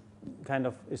ideal is kind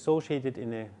of associated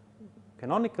in a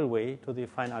canonical way to the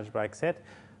affine algebraic set,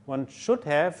 one should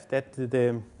have that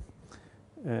the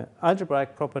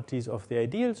algebraic properties of the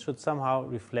ideal should somehow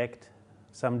reflect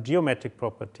some geometric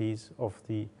properties of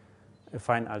the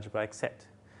affine algebraic set.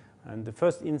 And the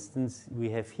first instance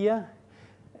we have here,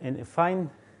 an affine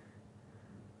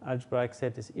algebraic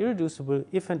set is irreducible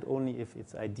if and only if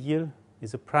its ideal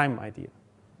is a prime ideal.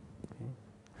 Okay.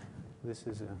 This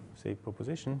is a, say,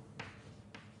 proposition.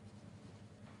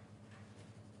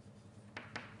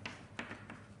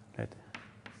 Let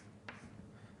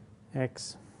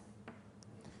X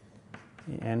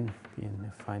n be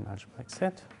an affine algebraic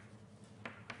set.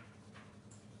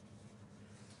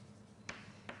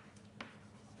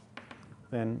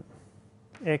 Then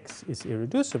X is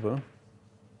irreducible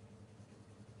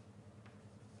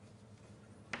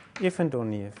if and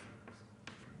only if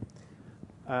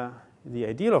the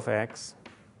ideal of X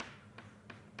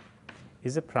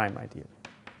is a prime ideal.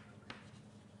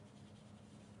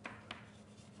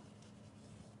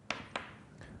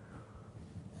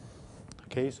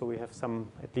 Okay, so we have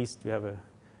at least we have a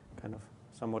kind of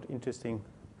somewhat interesting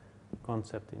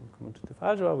concept in commutative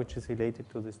algebra, which is related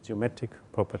to this geometric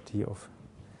property of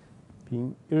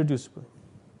being irreducible.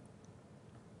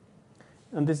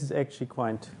 And this is actually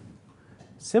quite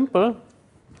simple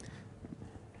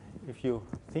if you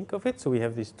think of it. So we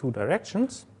have these two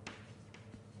directions.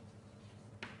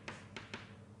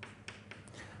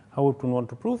 How would one want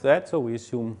to prove that? So we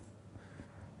assume,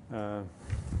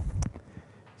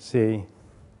 say,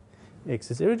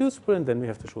 X is irreducible, and then we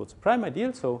have to show it's a prime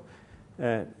ideal. So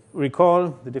recall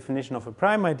the definition of a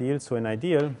prime ideal. So an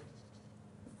ideal,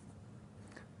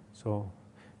 so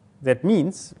that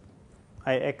means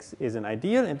Ix is an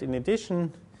ideal, and in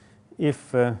addition,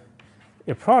 if a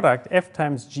product f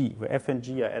times g, where f and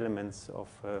g are elements of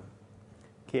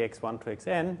kx1 to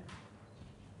xn,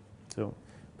 so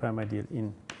prime ideal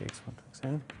in kx1 to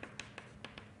xn,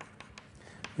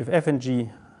 if f and g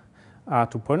are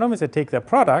two polynomials that take their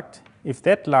product, if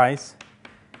that lies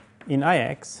in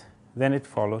Ix, then it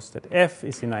follows that f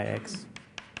is in Ix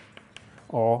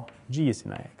or g is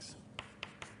in Ix.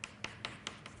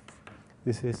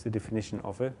 This is the definition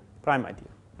of a prime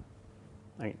ideal.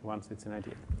 Again, once it's an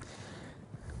ideal.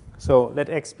 So let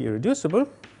X be irreducible.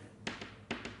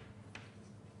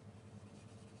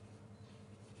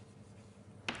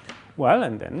 Well,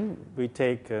 and then we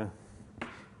take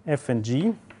f and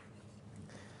g,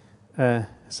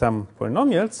 some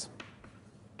polynomials,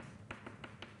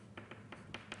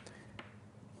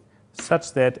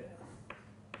 such that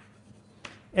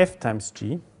f times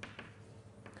g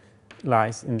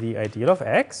lies in the ideal of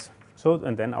X. So,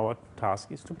 and then our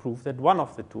task is to prove that one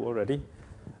of the two already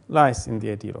lies in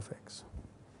the ideal of X.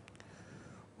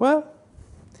 Well,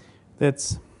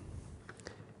 that's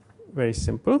very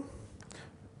simple.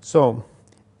 So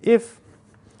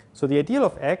the ideal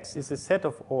of X is a set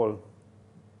of all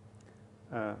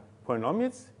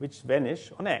polynomials which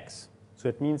vanish on X. So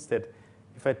it means that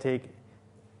if I take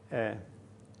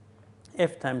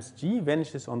f times g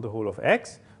vanishes on the whole of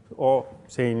X, or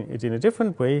saying it in a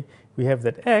different way, we have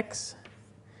that X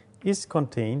is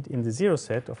contained in the zero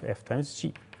set of f times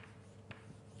g.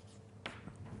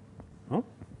 No?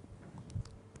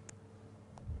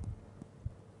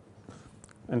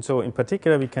 And so in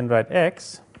particular, we can write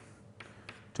X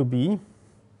to be,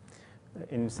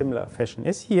 in similar fashion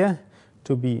as here,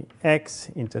 to be X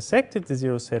intersected the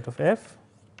zero set of f.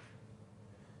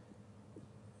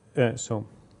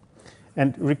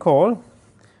 And recall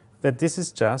that this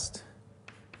is just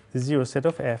the zero set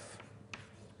of f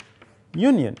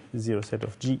union the zero set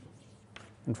of g.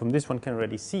 And from this one can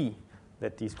already see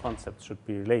that these concepts should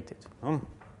be related.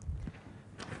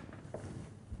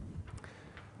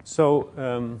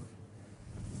 So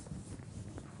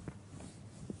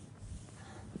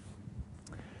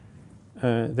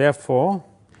therefore,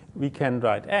 we can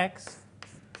write X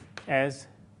as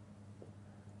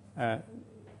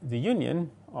the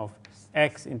union of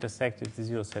X intersected the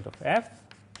zero set of f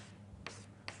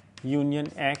union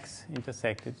X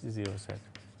intersected the zero set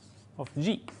of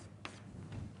g.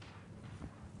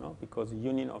 No? Because the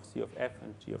union of C of f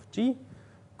and G of g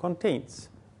contains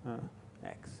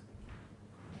X.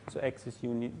 So X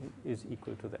is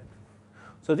equal to that.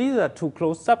 So these are two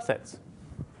closed subsets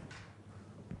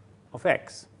of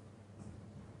X.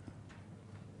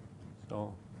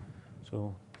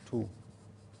 So two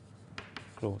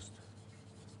closed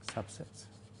subsets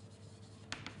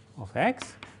of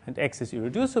X, and X is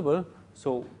irreducible,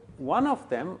 so one of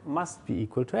them must be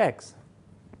equal to X.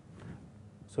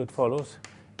 So it follows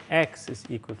X is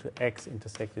equal to X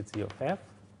intersected Z of F,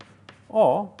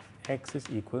 or X is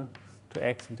equal to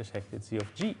X intersected Z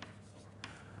of G.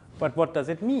 But what does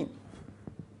it mean?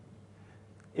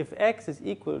 If X is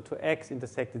equal to X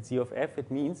intersected Z of F,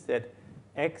 it means that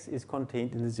X is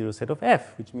contained in the zero set of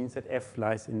F, which means that F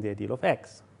lies in the ideal of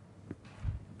X.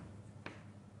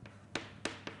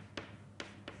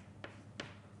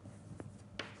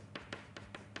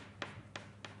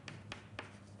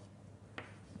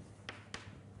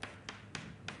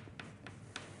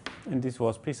 And this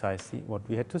was precisely what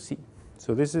we had to see.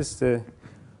 So this is the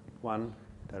one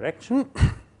direction.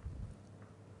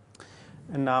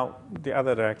 And now the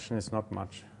other direction is not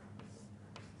much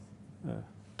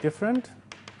different,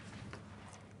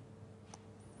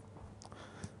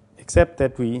 except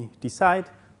that we decide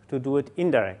to do it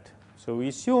indirect. So we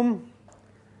assume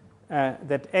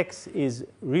that x is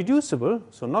reducible,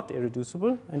 so not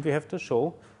irreducible, and we have to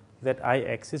show that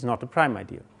Ix is not a prime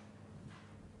ideal.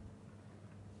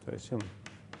 So assume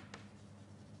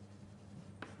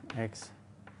x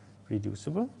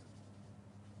reducible,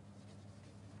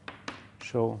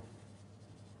 show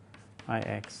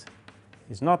Ix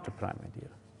is not a prime ideal.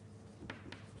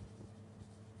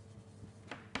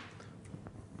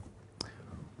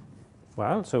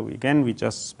 Well, so again, we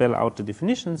just spell out the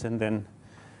definitions, and then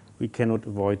we cannot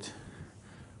avoid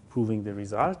proving the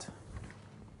result.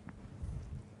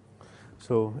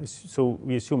 So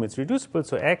we assume it's reducible,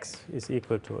 so x is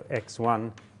equal to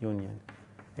x1 union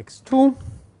x2,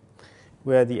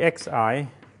 where the xi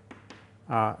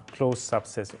are closed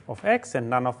subsets of x, and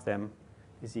none of them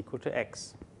is equal to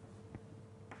x.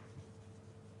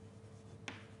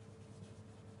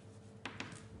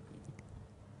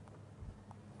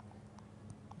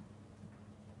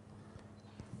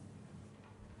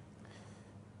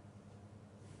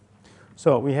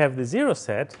 So we have the zero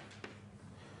set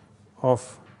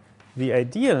of the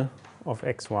ideal of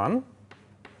x1.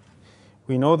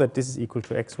 We know that this is equal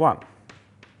to x1.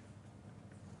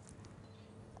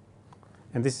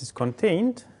 And this is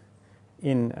contained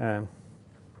in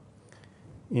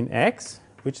x,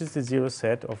 which is the zero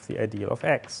set of the ideal of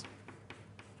x.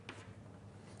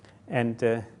 And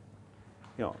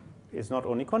it's not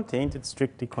only contained, it's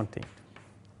strictly contained.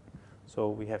 So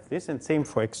we have this, and same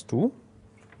for x2.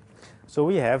 So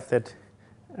we have that,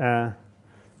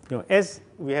 as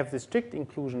we have the strict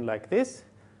inclusion like this,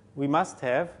 we must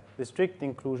have the strict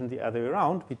inclusion the other way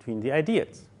around between the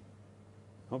ideals.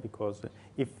 No, because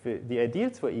if the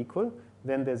ideals were equal,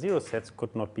 then their zero sets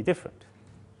could not be different.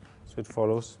 So it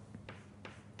follows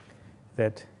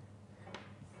that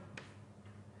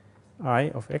I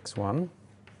of x1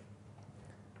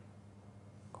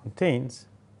 contains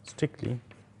strictly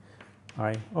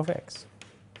I of x.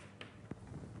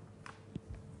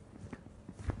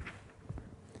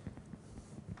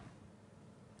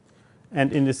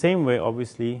 And in the same way,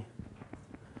 obviously,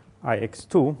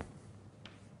 Ix2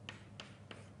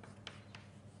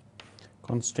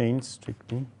 constrains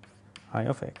strictly I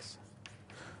of x.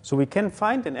 So we can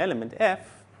find an element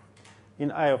f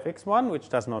in I of x1, which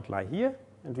does not lie here,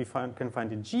 and we can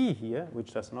find a g here,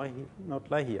 which does not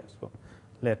lie here. So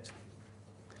let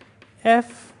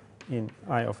f in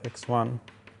I of x1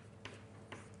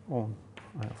 on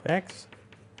I of x,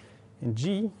 and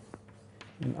g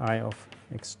in I of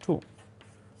x2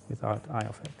 without I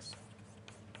of x.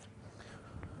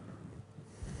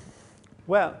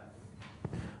 Well,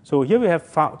 so here we have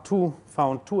found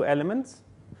two elements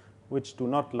which do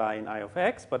not lie in I of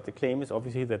x, but the claim is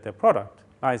obviously that their product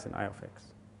lies in I of x.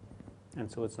 And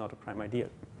so it's not a prime ideal.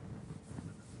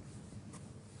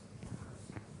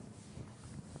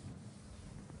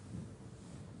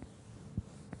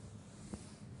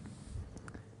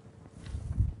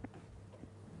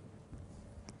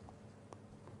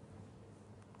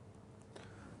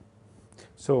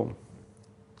 So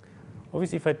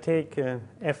obviously, if I take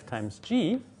f times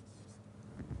g,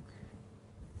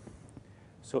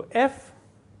 so f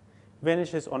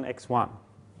vanishes on x1,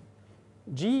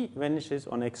 g vanishes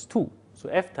on x2. So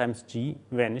f times g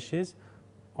vanishes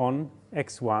on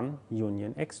x1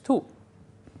 union x2.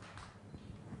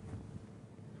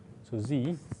 So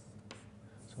z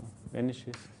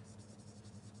vanishes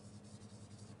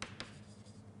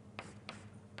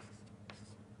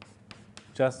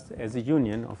just as a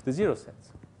union of the zero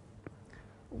sets.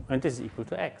 And this is equal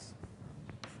to x.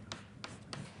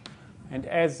 And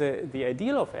as the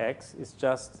ideal of x is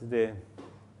just the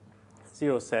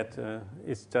zero set,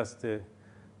 is just the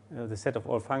set of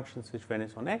all functions which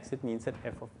vanish on x, it means that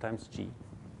f of times g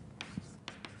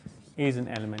is an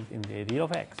element in the ideal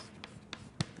of x.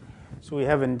 So we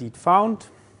have indeed found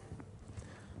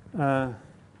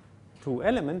two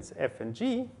elements, f and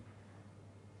g,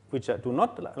 which do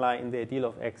not lie in the ideal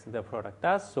of x, and their product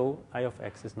does, so I of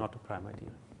x is not a prime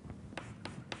ideal.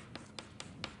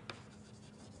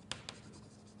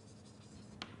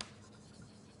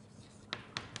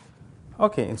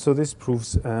 Okay, and so this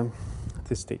proves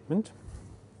this statement.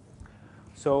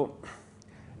 So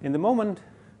in the moment,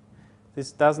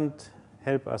 this doesn't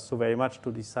help us so very much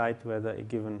to decide whether a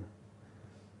given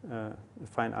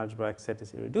fine algebraic set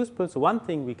is irreducible. So one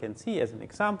thing we can see as an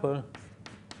example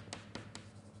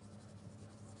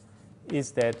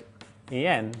is that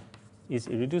AN is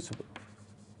irreducible.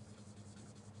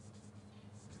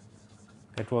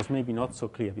 That was maybe not so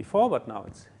clear before, but now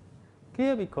it's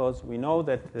clear because we know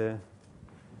that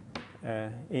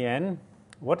AN,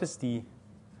 what is the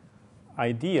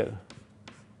ideal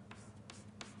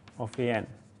of AN?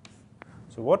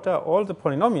 So what are all the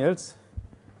polynomials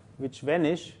which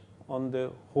vanish on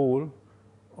the whole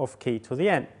of k to the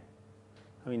n?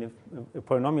 I mean, if a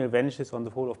polynomial vanishes on the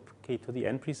whole of k to the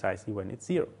n precisely when it's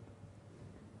 0.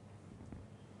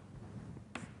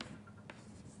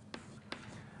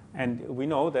 And we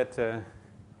know that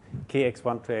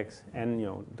kx1 to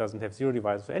xn doesn't have 0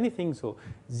 divisors or anything, so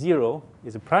 0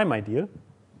 is a prime ideal,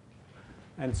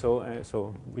 and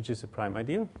so which is a prime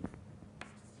ideal.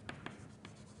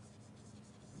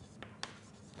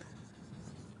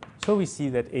 So we see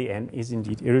that AN is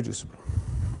indeed irreducible.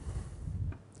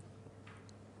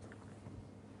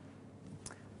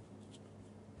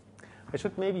 I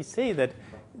should maybe say that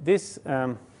this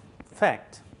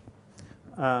fact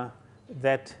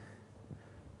that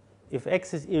if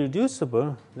X is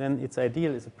irreducible, then its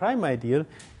ideal is a prime ideal,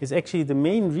 is actually the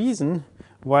main reason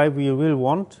why we will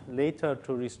want later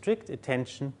to restrict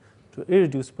attention to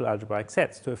irreducible algebraic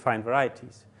sets, to affine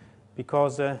varieties,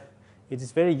 because it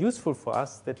is very useful for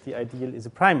us that the ideal is a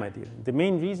prime ideal. The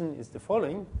main reason is the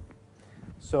following.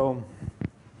 So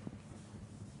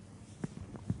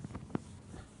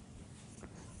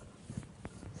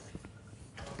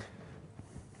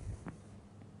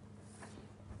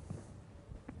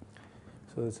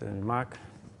it's a remark.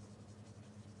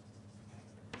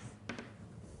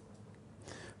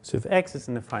 So if X is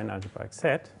an affine algebraic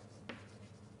set,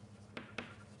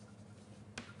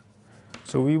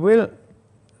 so we will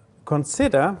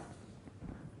consider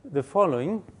the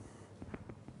following.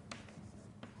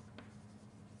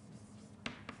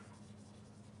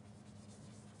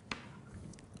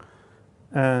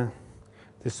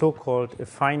 The so-called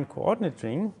affine coordinate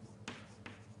ring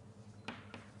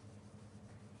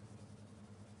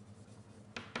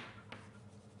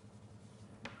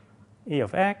A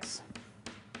of X.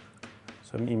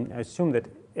 So I mean, I assume that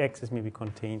X is maybe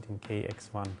contained in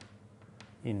kx1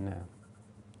 in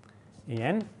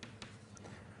AN.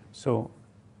 So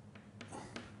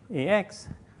AX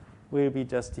will be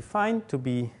just defined to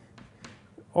be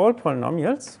all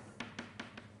polynomials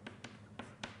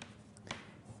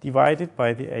divided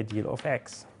by the ideal of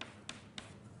X.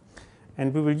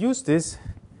 And we will use this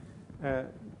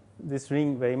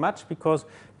ring very much because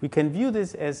we can view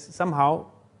this as somehow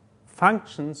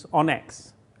functions on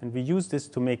X. And we use this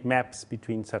to make maps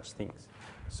between such things.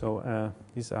 So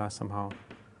these are somehow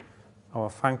our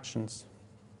functions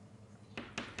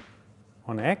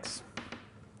on X.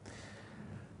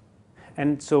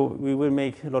 And so we will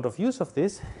make a lot of use of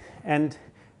this. And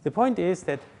the point is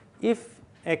that if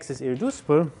X is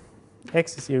irreducible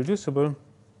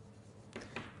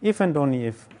if and only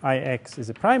if Ix is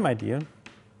a prime ideal,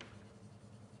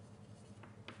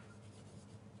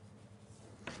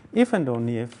 if and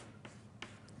only if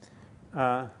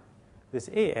this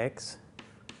Ax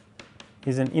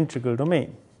is an integral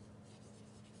domain.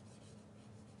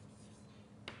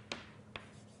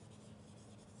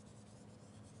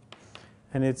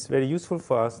 And it's very useful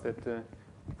for us that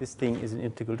this thing is an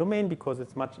integral domain because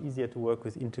it's much easier to work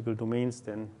with integral domains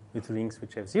than with rings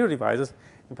which have 0 divisors,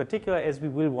 in particular as we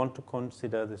will want to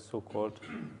consider the so-called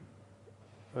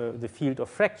the field of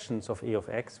fractions of A of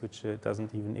X, which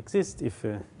doesn't even exist if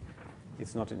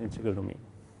it's not an integral domain.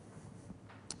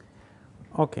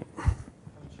 Okay.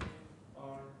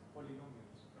 Are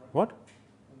polynomials, right? What?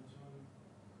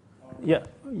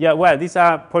 Yeah. Well, these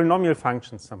are polynomial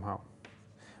functions somehow.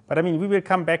 But I mean, we will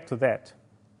come back to that.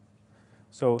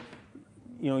 So,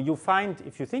 you find,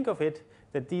 if you think of it,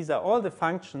 that these are all the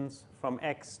functions from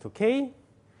X to K,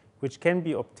 which can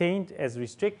be obtained as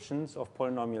restrictions of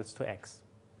polynomials to X.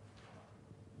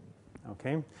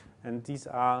 Okay? And these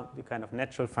are the kind of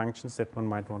natural functions that one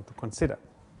might want to consider.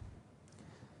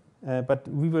 But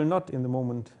we will not in the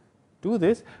moment do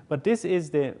this. But this is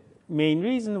the main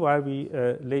reason why we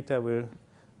later will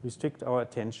restrict our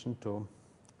attention to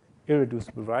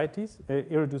irreducible varieties,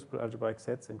 irreducible algebraic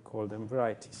sets, and call them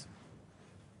varieties.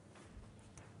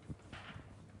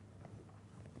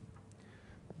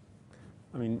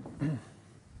 I mean,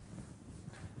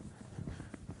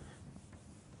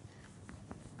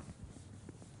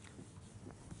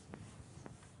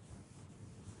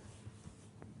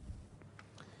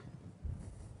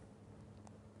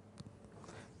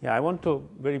 I want to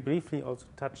very briefly also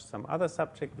touch some other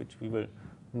subject which we will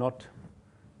not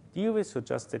deal with, so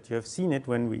just that you have seen it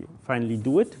when we finally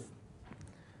do it.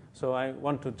 So I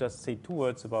want to just say 2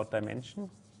 words about dimension.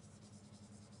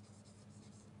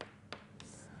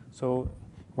 So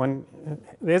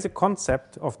there's a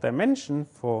concept of dimension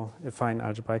for affine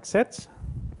algebraic sets,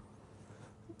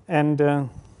 and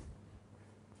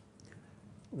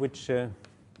which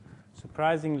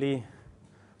surprisingly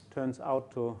turns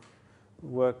out to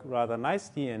work rather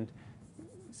nicely and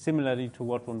similarly to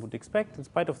what one would expect, in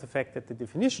spite of the fact that the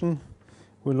definition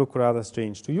will look rather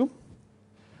strange to you.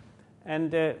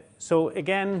 And so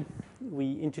again,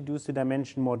 we introduce the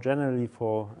dimension more generally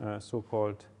for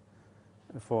so-called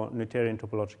for Noetherian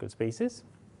topological spaces.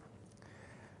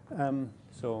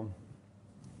 So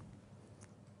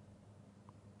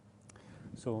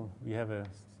we have a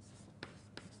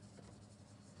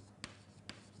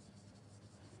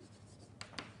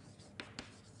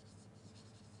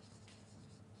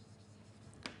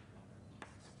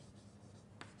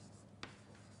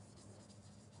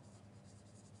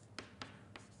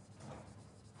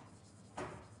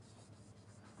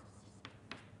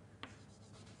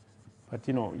but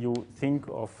you think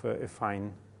of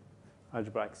affine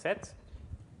algebraic sets,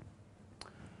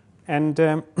 and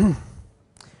the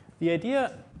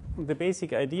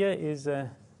basic idea is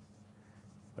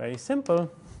very simple.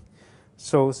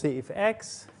 So say if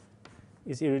X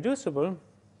is irreducible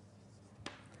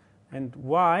and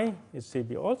Y is say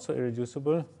be also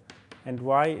irreducible, and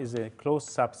Y is a closed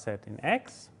subset in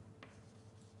X,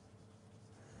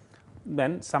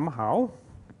 then somehow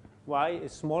Y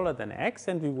is smaller than X,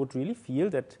 and we would really feel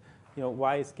that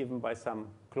Y is given by some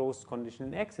closed condition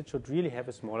in X. It should really have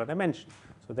a smaller dimension.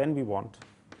 So then we want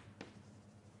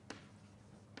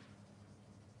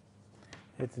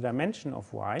that the dimension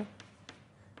of Y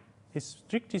is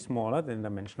strictly smaller than the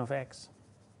dimension of X.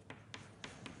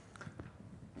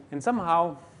 And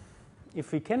somehow,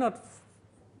 if we cannot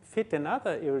fit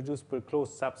another irreducible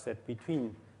closed subset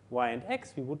between Y and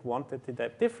X, we would want that the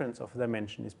difference of the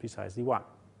dimension is precisely 1.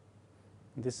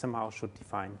 And this somehow should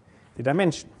define the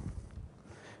dimension.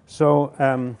 So,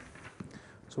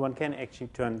 so one can actually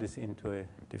turn this into a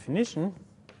definition.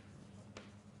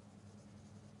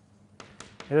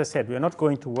 As I said, we are not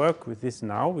going to work with this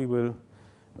now. We will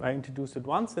introduce it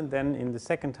once, and then in the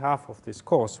second half of this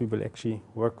course, we will actually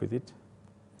work with it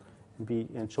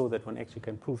and show that one actually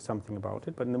can prove something about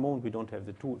it. But in the moment, we don't have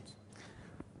the tools.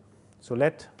 So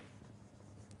let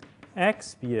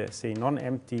X be a, say,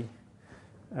 non-empty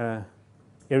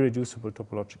irreducible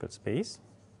topological space.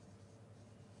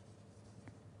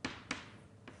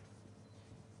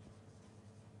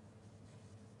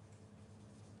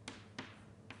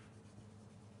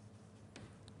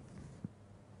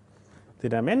 The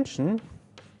dimension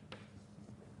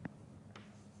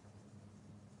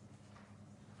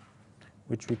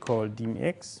which we call dim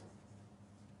X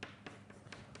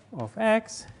of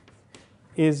X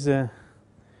is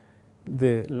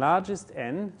the largest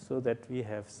n, so that we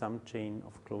have some chain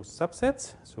of closed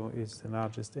subsets. So is the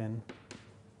largest n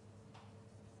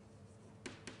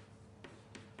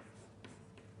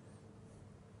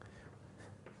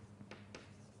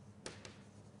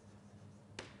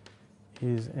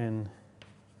is an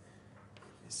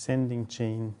ascending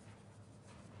chain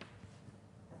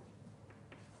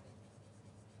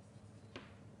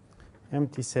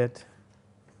empty set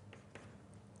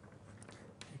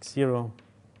X0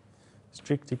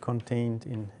 strictly contained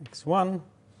in X1,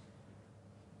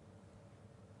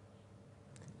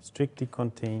 strictly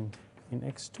contained in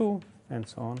X2, and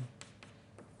so on.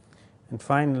 And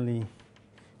finally,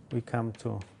 we come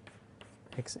to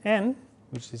Xn,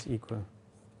 which is equal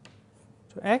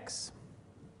to X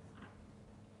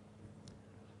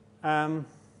of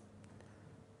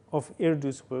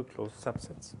irreducible closed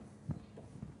subsets.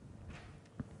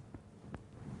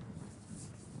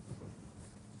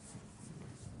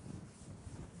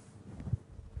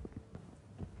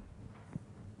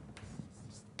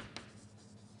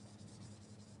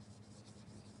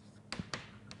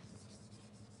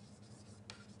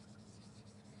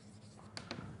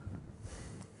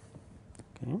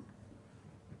 Okay.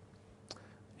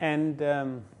 And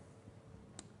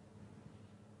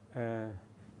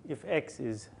if X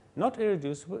is not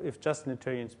irreducible, if just an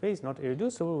Noetherian space not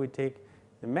irreducible, we take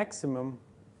the maximum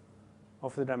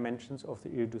of the dimensions of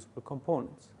the irreducible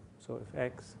components. So if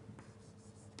X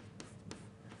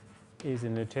is a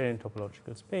Noetherian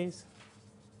topological space,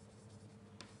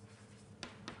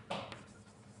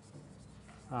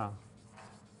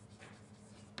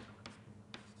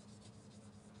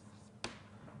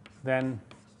 then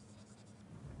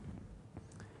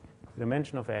the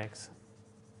dimension of X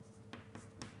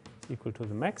is equal to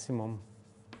the maximum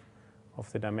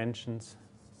of the dimensions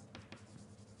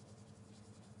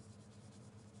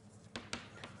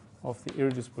of the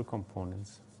irreducible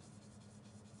components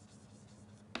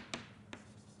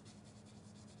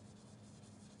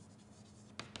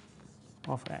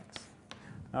of x.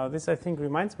 Now this, I think,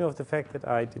 reminds me of the fact that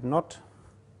I did not,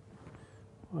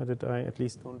 or that I at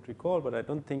least don't recall, but I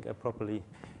don't think I properly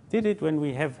did it. When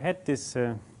we have had this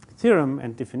theorem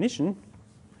and definition,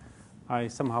 I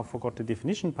somehow forgot the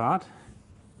definition part.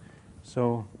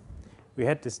 So we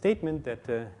had the statement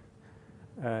that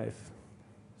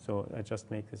so I just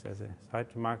make this as a side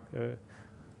remark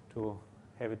to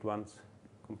have it once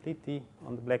completely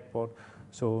on the blackboard.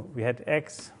 So we had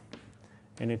X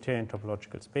in a Unitarian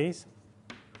topological space.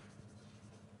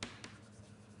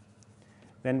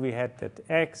 Then we had that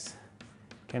X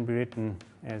can be written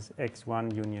as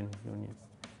X1 union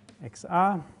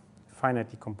XR, finite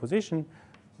decomposition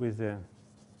with the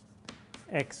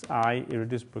Xi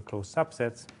irreducible closed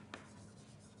subsets.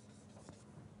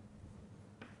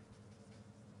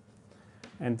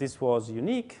 And this was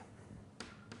unique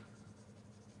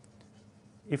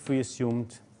if we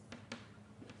assumed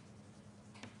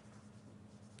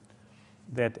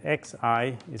that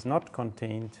Xi is not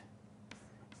contained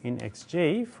in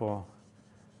Xj for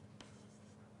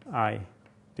I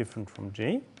different from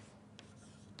j.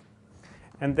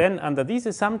 And then under these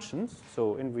assumptions,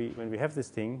 so when we have this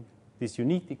thing, this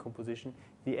unique decomposition,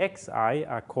 the Xi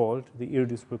are called the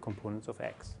irreducible components of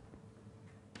X.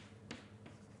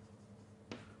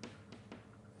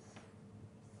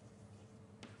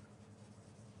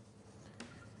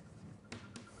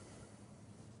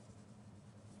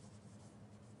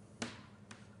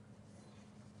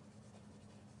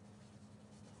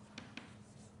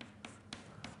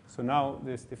 So now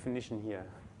this definition here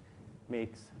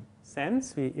makes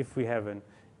sense. If we have an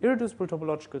irreducible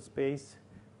topological space,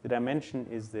 the dimension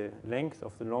is the length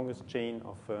of the longest chain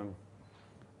of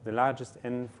the largest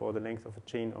n for the length of a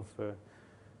chain of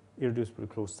irreducible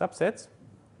closed subsets.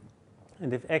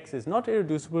 And if X is not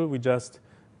irreducible, we just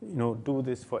do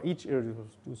this for each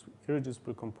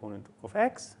irreducible component of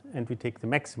X, and we take the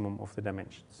maximum of the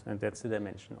dimensions, and that's the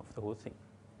dimension of the whole thing.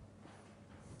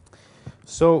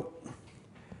 So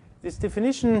this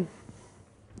definition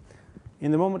in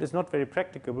the moment is not very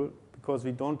practicable because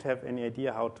we don't have any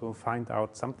idea how to find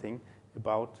out something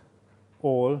about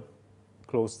all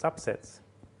closed subsets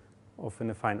of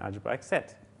an affine algebraic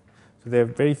set. So there are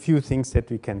very few things that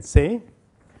we can say.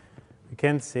 We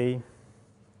can say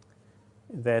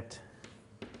that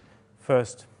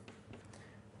first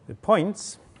the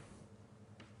points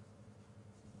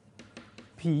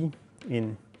P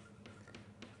in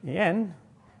AN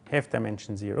have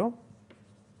dimension 0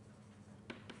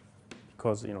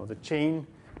 because the chain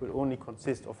will only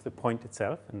consist of the point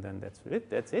itself, and then that's it.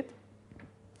 That's it.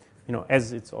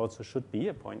 As it also should be,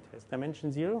 a point has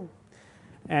dimension 0,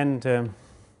 and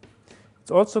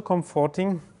it's also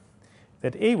comforting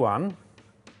that A1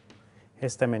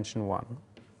 has dimension 1,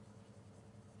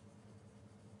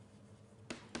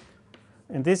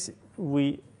 and this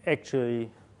we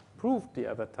actually proved the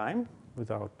other time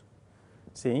without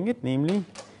saying it, namely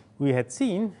we had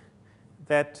seen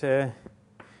that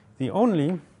the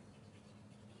only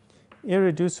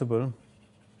irreducible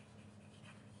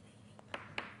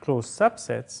closed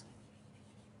subsets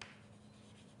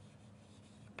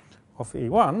of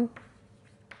A1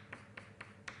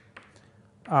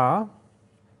 are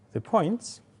the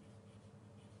points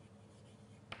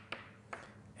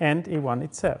and A1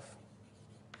 itself,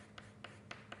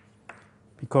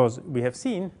 because we have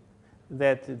seen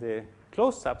that the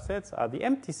closed subsets are the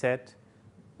empty set,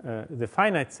 the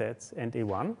finite sets, and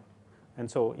A1. And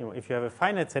so, if you have a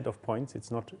finite set of points,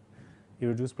 it's not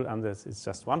irreducible unless it's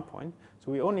just one point.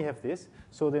 So we only have this.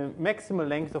 So the maximal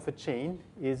length of a chain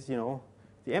is, the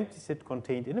empty set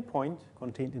contained in a point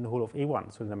contained in the whole of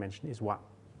A1. So the dimension is 1.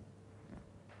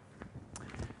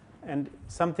 And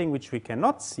something which we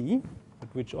cannot see, but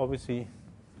which obviously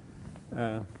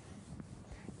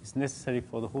is necessary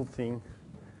for the whole thing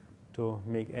to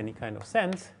make any kind of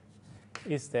sense,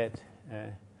 is that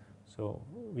so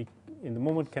we in the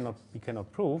moment we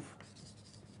cannot prove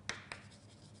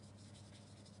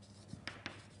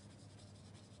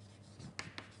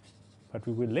but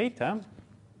we will later,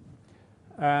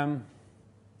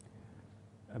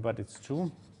 but it's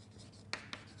true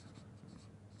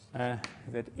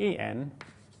that AN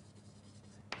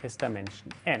has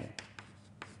dimension n.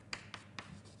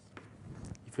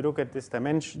 If you look at this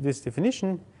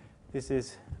definition, this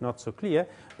is not so clear,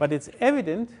 but it's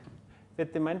evident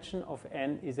that dimension of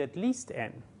n is at least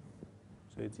n.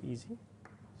 So it's easy.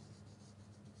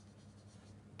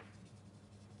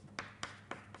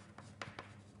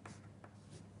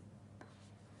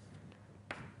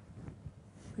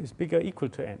 Is bigger or equal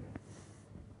to n.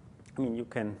 I mean, you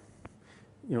can,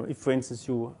 if for instance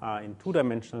you are in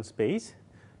two-dimensional space,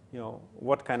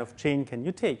 what kind of chain can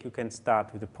you take? You can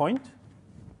start with a point,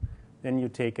 then you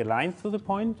take a line through the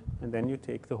point, and then you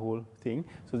take the whole thing.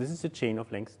 So this is a chain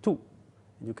of length 2.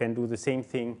 You can do the same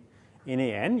thing in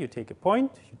AN. You take a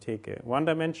point, you take a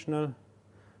one-dimensional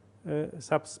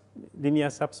linear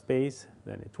subspace,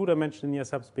 then a two-dimensional linear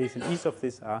subspace, and each of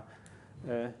these are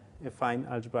affine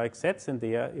algebraic sets, and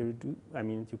they are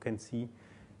you can see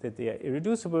that they are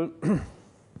irreducible.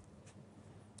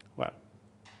 Well,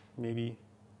 maybe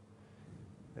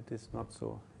that is not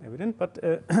so evident, but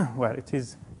well, it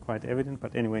is quite evident.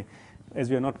 But anyway, as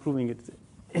we are not proving it,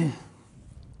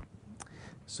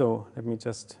 so let me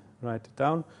just write it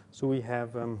down. So we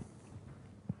have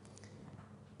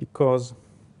because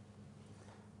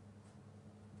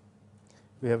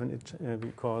we have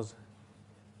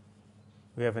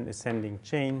an ascending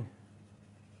chain.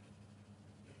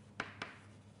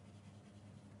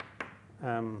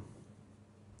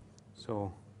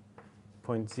 So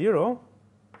point 0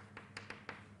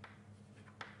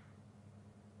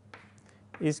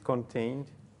 is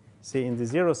contained, say, in the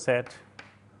 0 set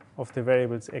of the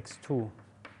variables x2 to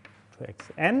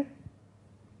xn. And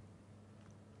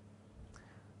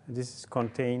this is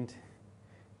contained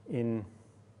in,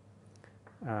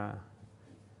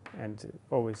 and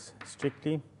always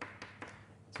strictly,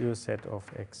 0 set of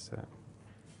x3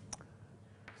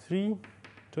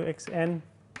 to xn,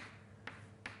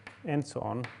 and so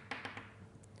on,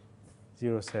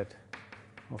 0 set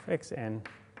of xn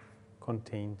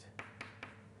contained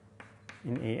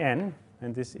in AN,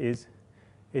 and this is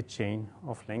a chain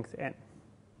of length n.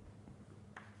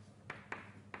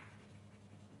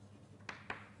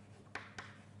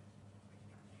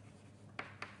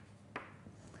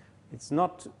 It's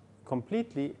not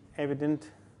completely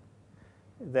evident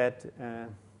that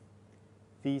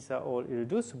these are all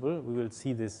irreducible. We will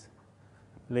see this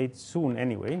soon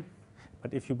anyway.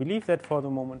 But if you believe that for the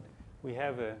moment, we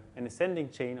have an ascending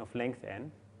chain of length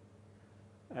n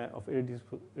of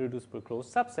irreducible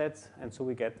closed subsets, and so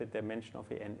we get the dimension of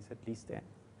AN is at least n.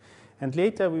 And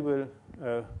later we will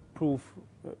prove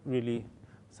really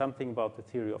something about the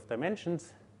theory of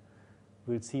dimensions.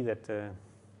 We'll see that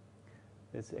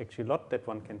there's actually a lot that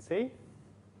one can say.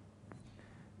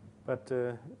 But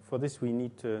for this, we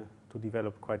need to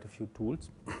develop quite a few tools.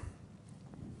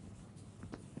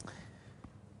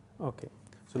 Okay,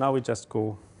 so now we just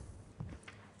go.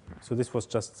 So this was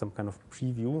just some kind of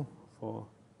preview for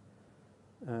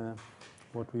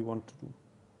what we want to do.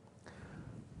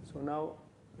 So now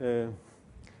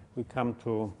we come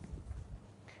to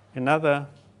another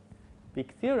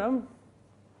big theorem,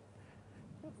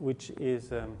 which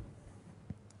is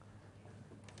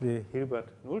the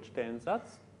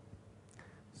Hilbert-Nullstellensatz.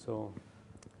 So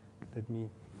let me,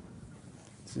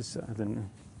 this is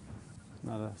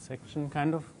another section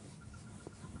kind of.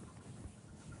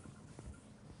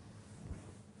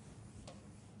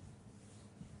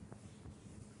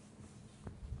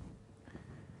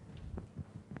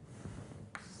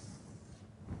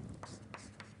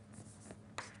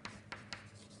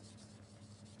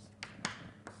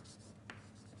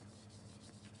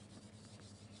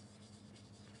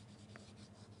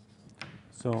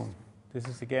 So this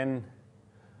is again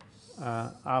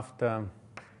after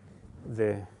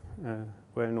the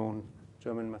well-known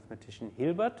German mathematician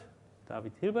Hilbert,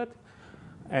 David Hilbert.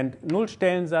 And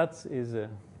Nullstellensatz is a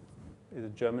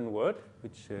German word,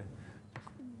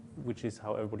 which is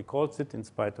how everybody calls it, in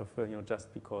spite of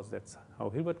just because that's how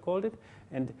Hilbert called it.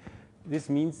 And this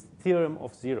means theorem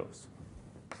of zeros.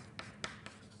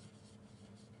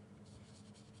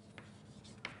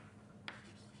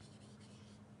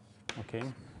 Okay,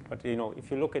 but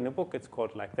if you look in a book, it's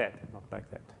called like that, not like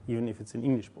that, even if it's an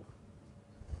English book.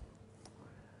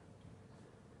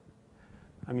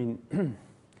 I mean,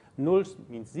 null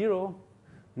means 0,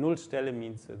 Nullstelle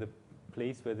means the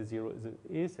place where the 0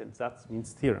 is, and Satz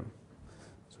means theorem.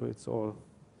 So it's all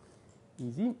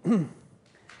easy.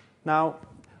 Now,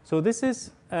 so this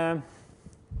is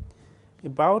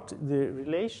about the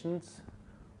relations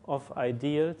of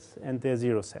ideals and their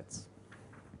 0 sets.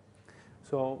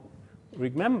 So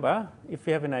remember, if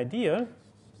we have an ideal,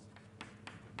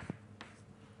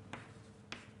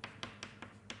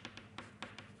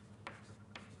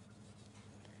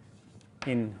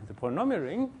 in the polynomial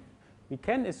ring, we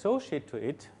can associate to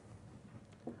it,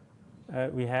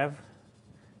 we have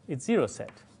its 0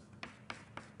 set,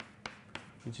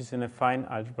 which is an affine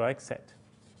algebraic set.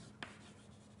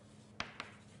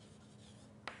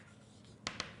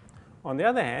 On the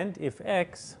other hand, if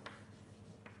X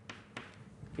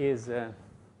is an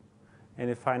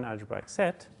affine algebraic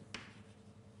set,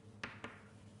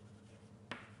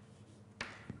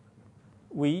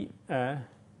 we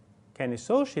can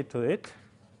associate to it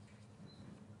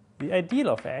the ideal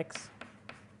of X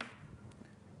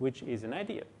which is an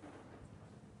ideal.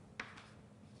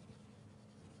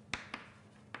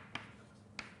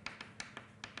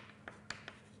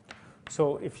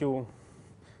 So if you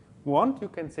want, you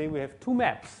can say we have two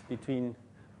maps between,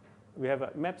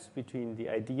 maps between the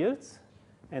ideals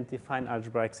and the fine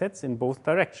algebraic sets in both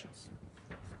directions.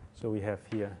 So we have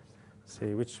here,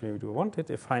 say, which way do we want it?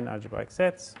 A fine algebraic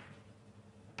sets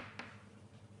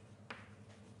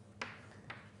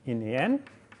in AN.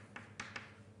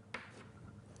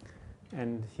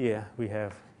 And here we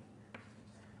have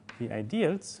the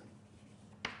ideals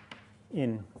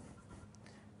in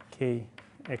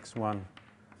kx1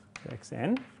 to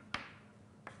xn.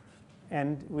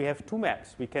 And we have two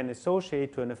maps. We can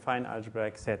associate to an affine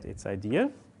algebraic set its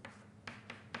ideal.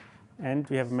 And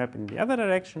we have a map in the other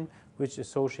direction which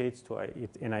associates to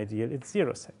an ideal its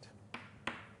zero set.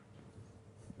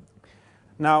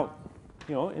 Now,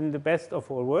 in the best of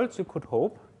all worlds, you could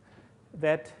hope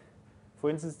that, for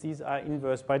instance, these are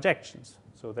inverse bijections,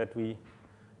 so that we,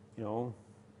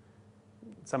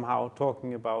 somehow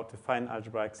talking about affine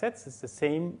algebraic sets is the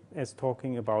same as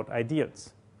talking about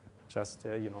ideals. Just,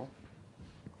 you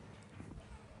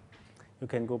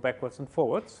can go backwards and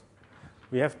forwards.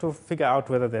 We have to figure out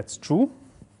whether that's true.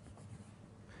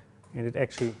 And it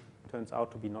actually turns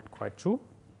out to be not quite true.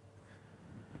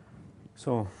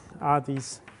 So are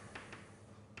these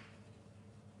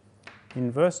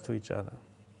inverse to each other?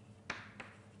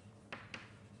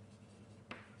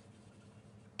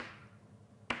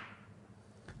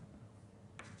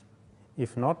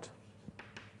 If not,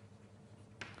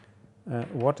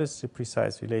 what is the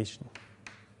precise relation?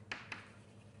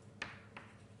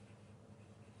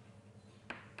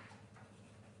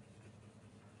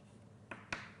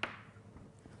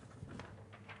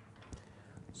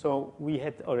 So we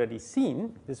had already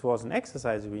seen, this was an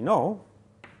exercise we know,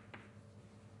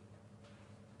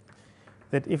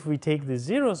 that if we take the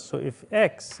zeros, so if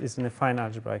X is an affine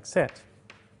algebraic set,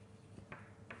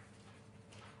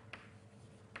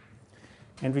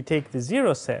 and we take the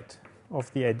zero set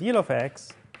of the ideal of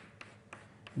X,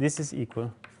 this is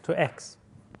equal to X.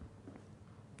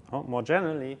 More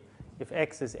generally, if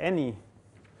X is any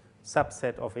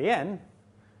subset of AN,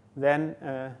 then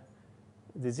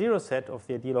the zero set of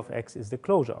the ideal of X is the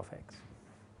closure of X.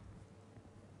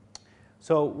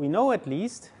 So we know at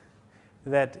least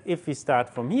that if we start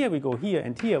from here, we go here,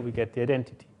 and here we get the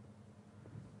identity.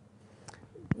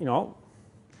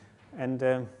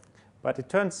 But it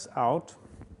turns out,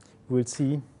 we'll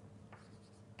see,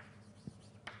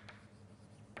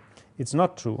 it's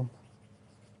not true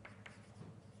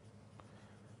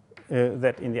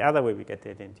that in the other way we get the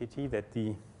identity, that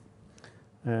the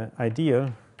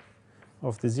ideal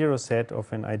of the zero set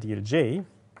of an ideal J,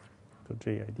 so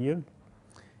J ideal,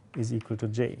 is equal to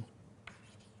J.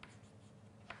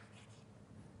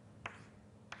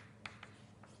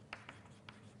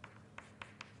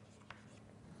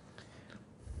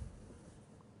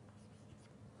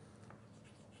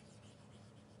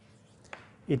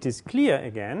 It is clear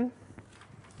again,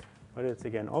 but it's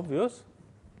again obvious,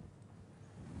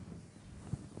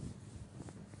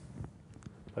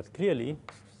 but clearly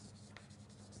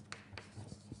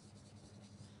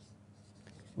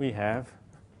we have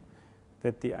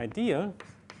that the ideal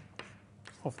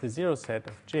of the zero set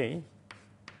of J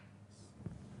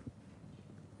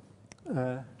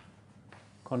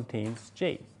contains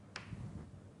J.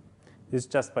 This is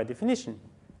just by definition,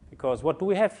 because what do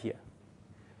we have here?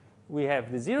 We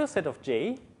have the zero set of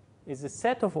J is a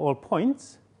set of all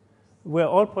points where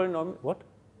all polynomials, what?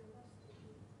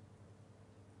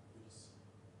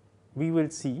 We will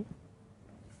see.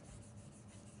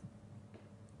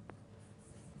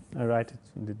 I write it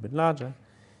a little bit larger.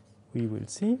 We will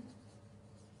see.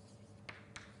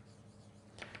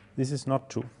 This is not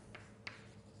true.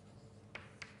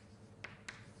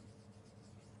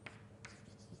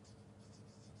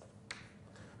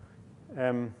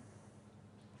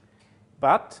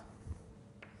 But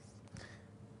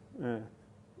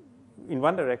in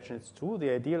one direction it's true.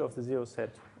 The ideal of the zero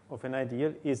set of an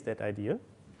ideal is that ideal.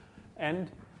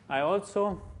 And I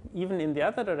also, even in the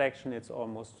other direction, it's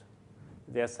almost,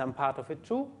 there's some part of it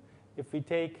true. If we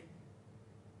take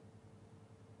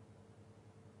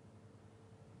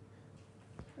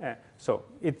so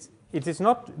it is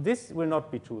not, this will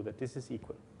not be true that this is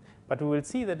equal. But we will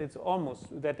see that it's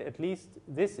almost, that at least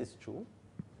this is true.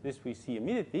 This we see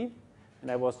immediately, and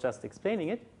I was just explaining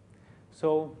it.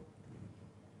 So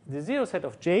the zero set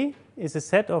of J is a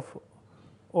set of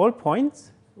all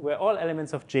points where all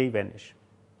elements of J vanish.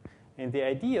 And the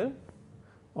ideal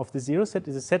of the zero set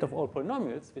is a set of all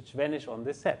polynomials which vanish on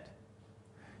this set.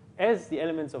 As the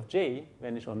elements of J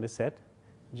vanish on this set,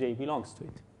 J belongs to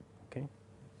it. Okay?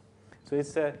 So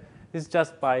it's this is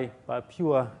just by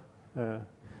pure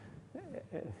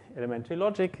elementary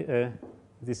logic.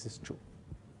 This is true.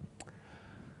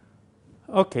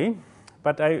 Okay,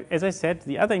 but as I said,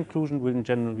 the other inclusion will in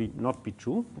general not be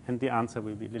true, and the answer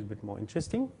will be a little bit more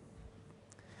interesting.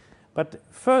 But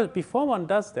first, before one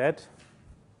does that,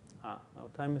 our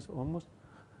time is almost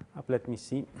up. Let me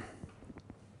see.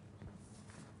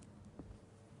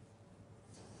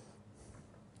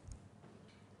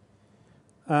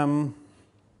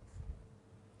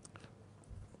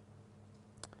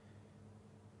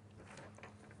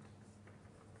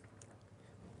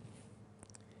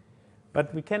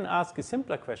 But we can ask a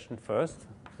simpler question first.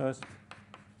 First,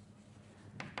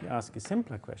 we ask a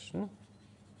simpler question.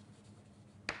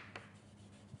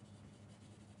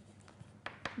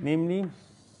 Namely,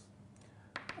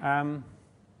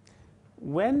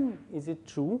 when is it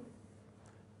true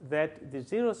that the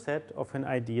zero set of an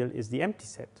ideal is the empty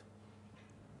set?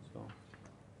 So,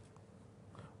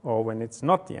 or when it's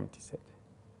not the empty set.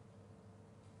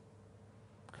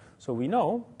 So we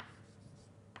know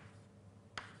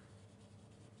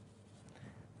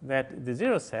that the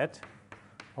zero set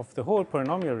of the whole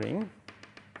polynomial ring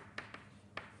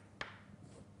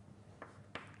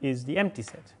is the empty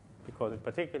set, because in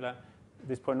particular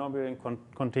this polynomial ring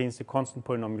contains the constant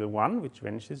polynomial 1, which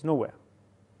vanishes nowhere.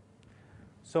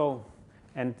 So,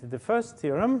 and the first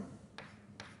theorem,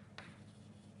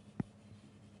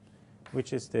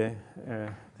 which is the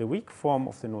weak form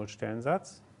of the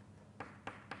Nullstellensatz,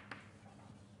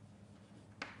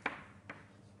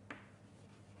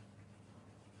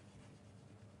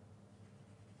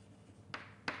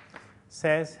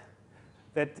 says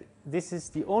that this is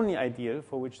the only ideal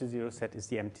for which the zero set is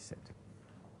the empty set.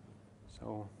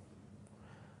 So,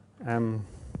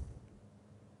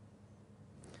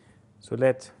 so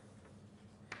let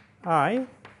I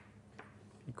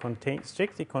be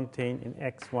strictly contained in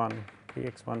x1,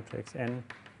 kx1 to xn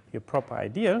be a proper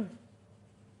ideal.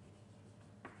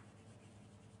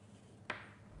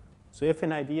 So if I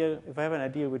have an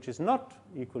ideal which is not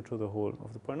equal to the whole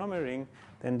of the polynomial ring,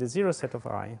 then the zero set of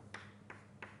I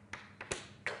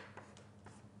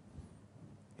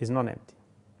is non-empty.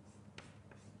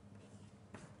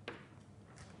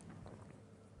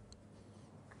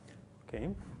 Okay.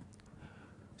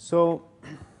 So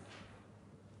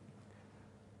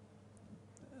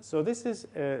this is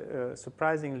a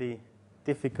surprisingly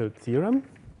difficult theorem.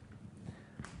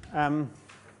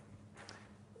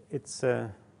 It's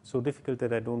so difficult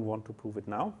that I don't want to prove it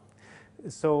now.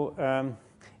 So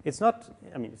it's not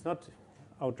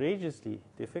outrageously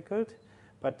difficult,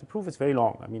 but the proof is very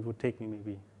long. I mean, it would take me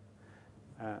maybe,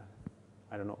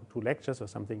 I don't know, 2 lectures or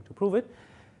something to prove it.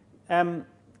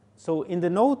 So in the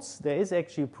notes, there is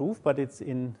actually a proof, but it's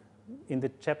in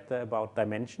the chapter about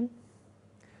dimension.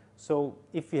 So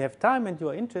if you have time and you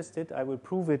are interested, I will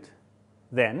prove it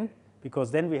then, because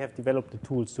then we have developed the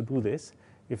tools to do this.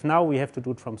 If now we have to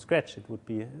do it from scratch, it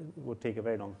would take a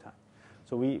very long time.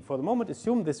 So we, for the moment,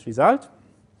 assume this result,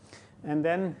 and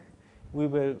then we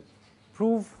will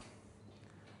prove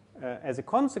as a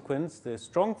consequence the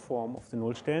strong form of the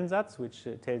Nullstellensatz, which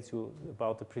tells you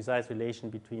about the precise relation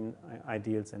between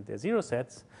ideals and their zero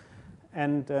sets.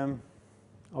 And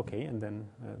okay, and then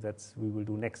we will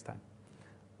do next time.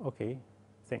 Okay,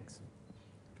 thanks.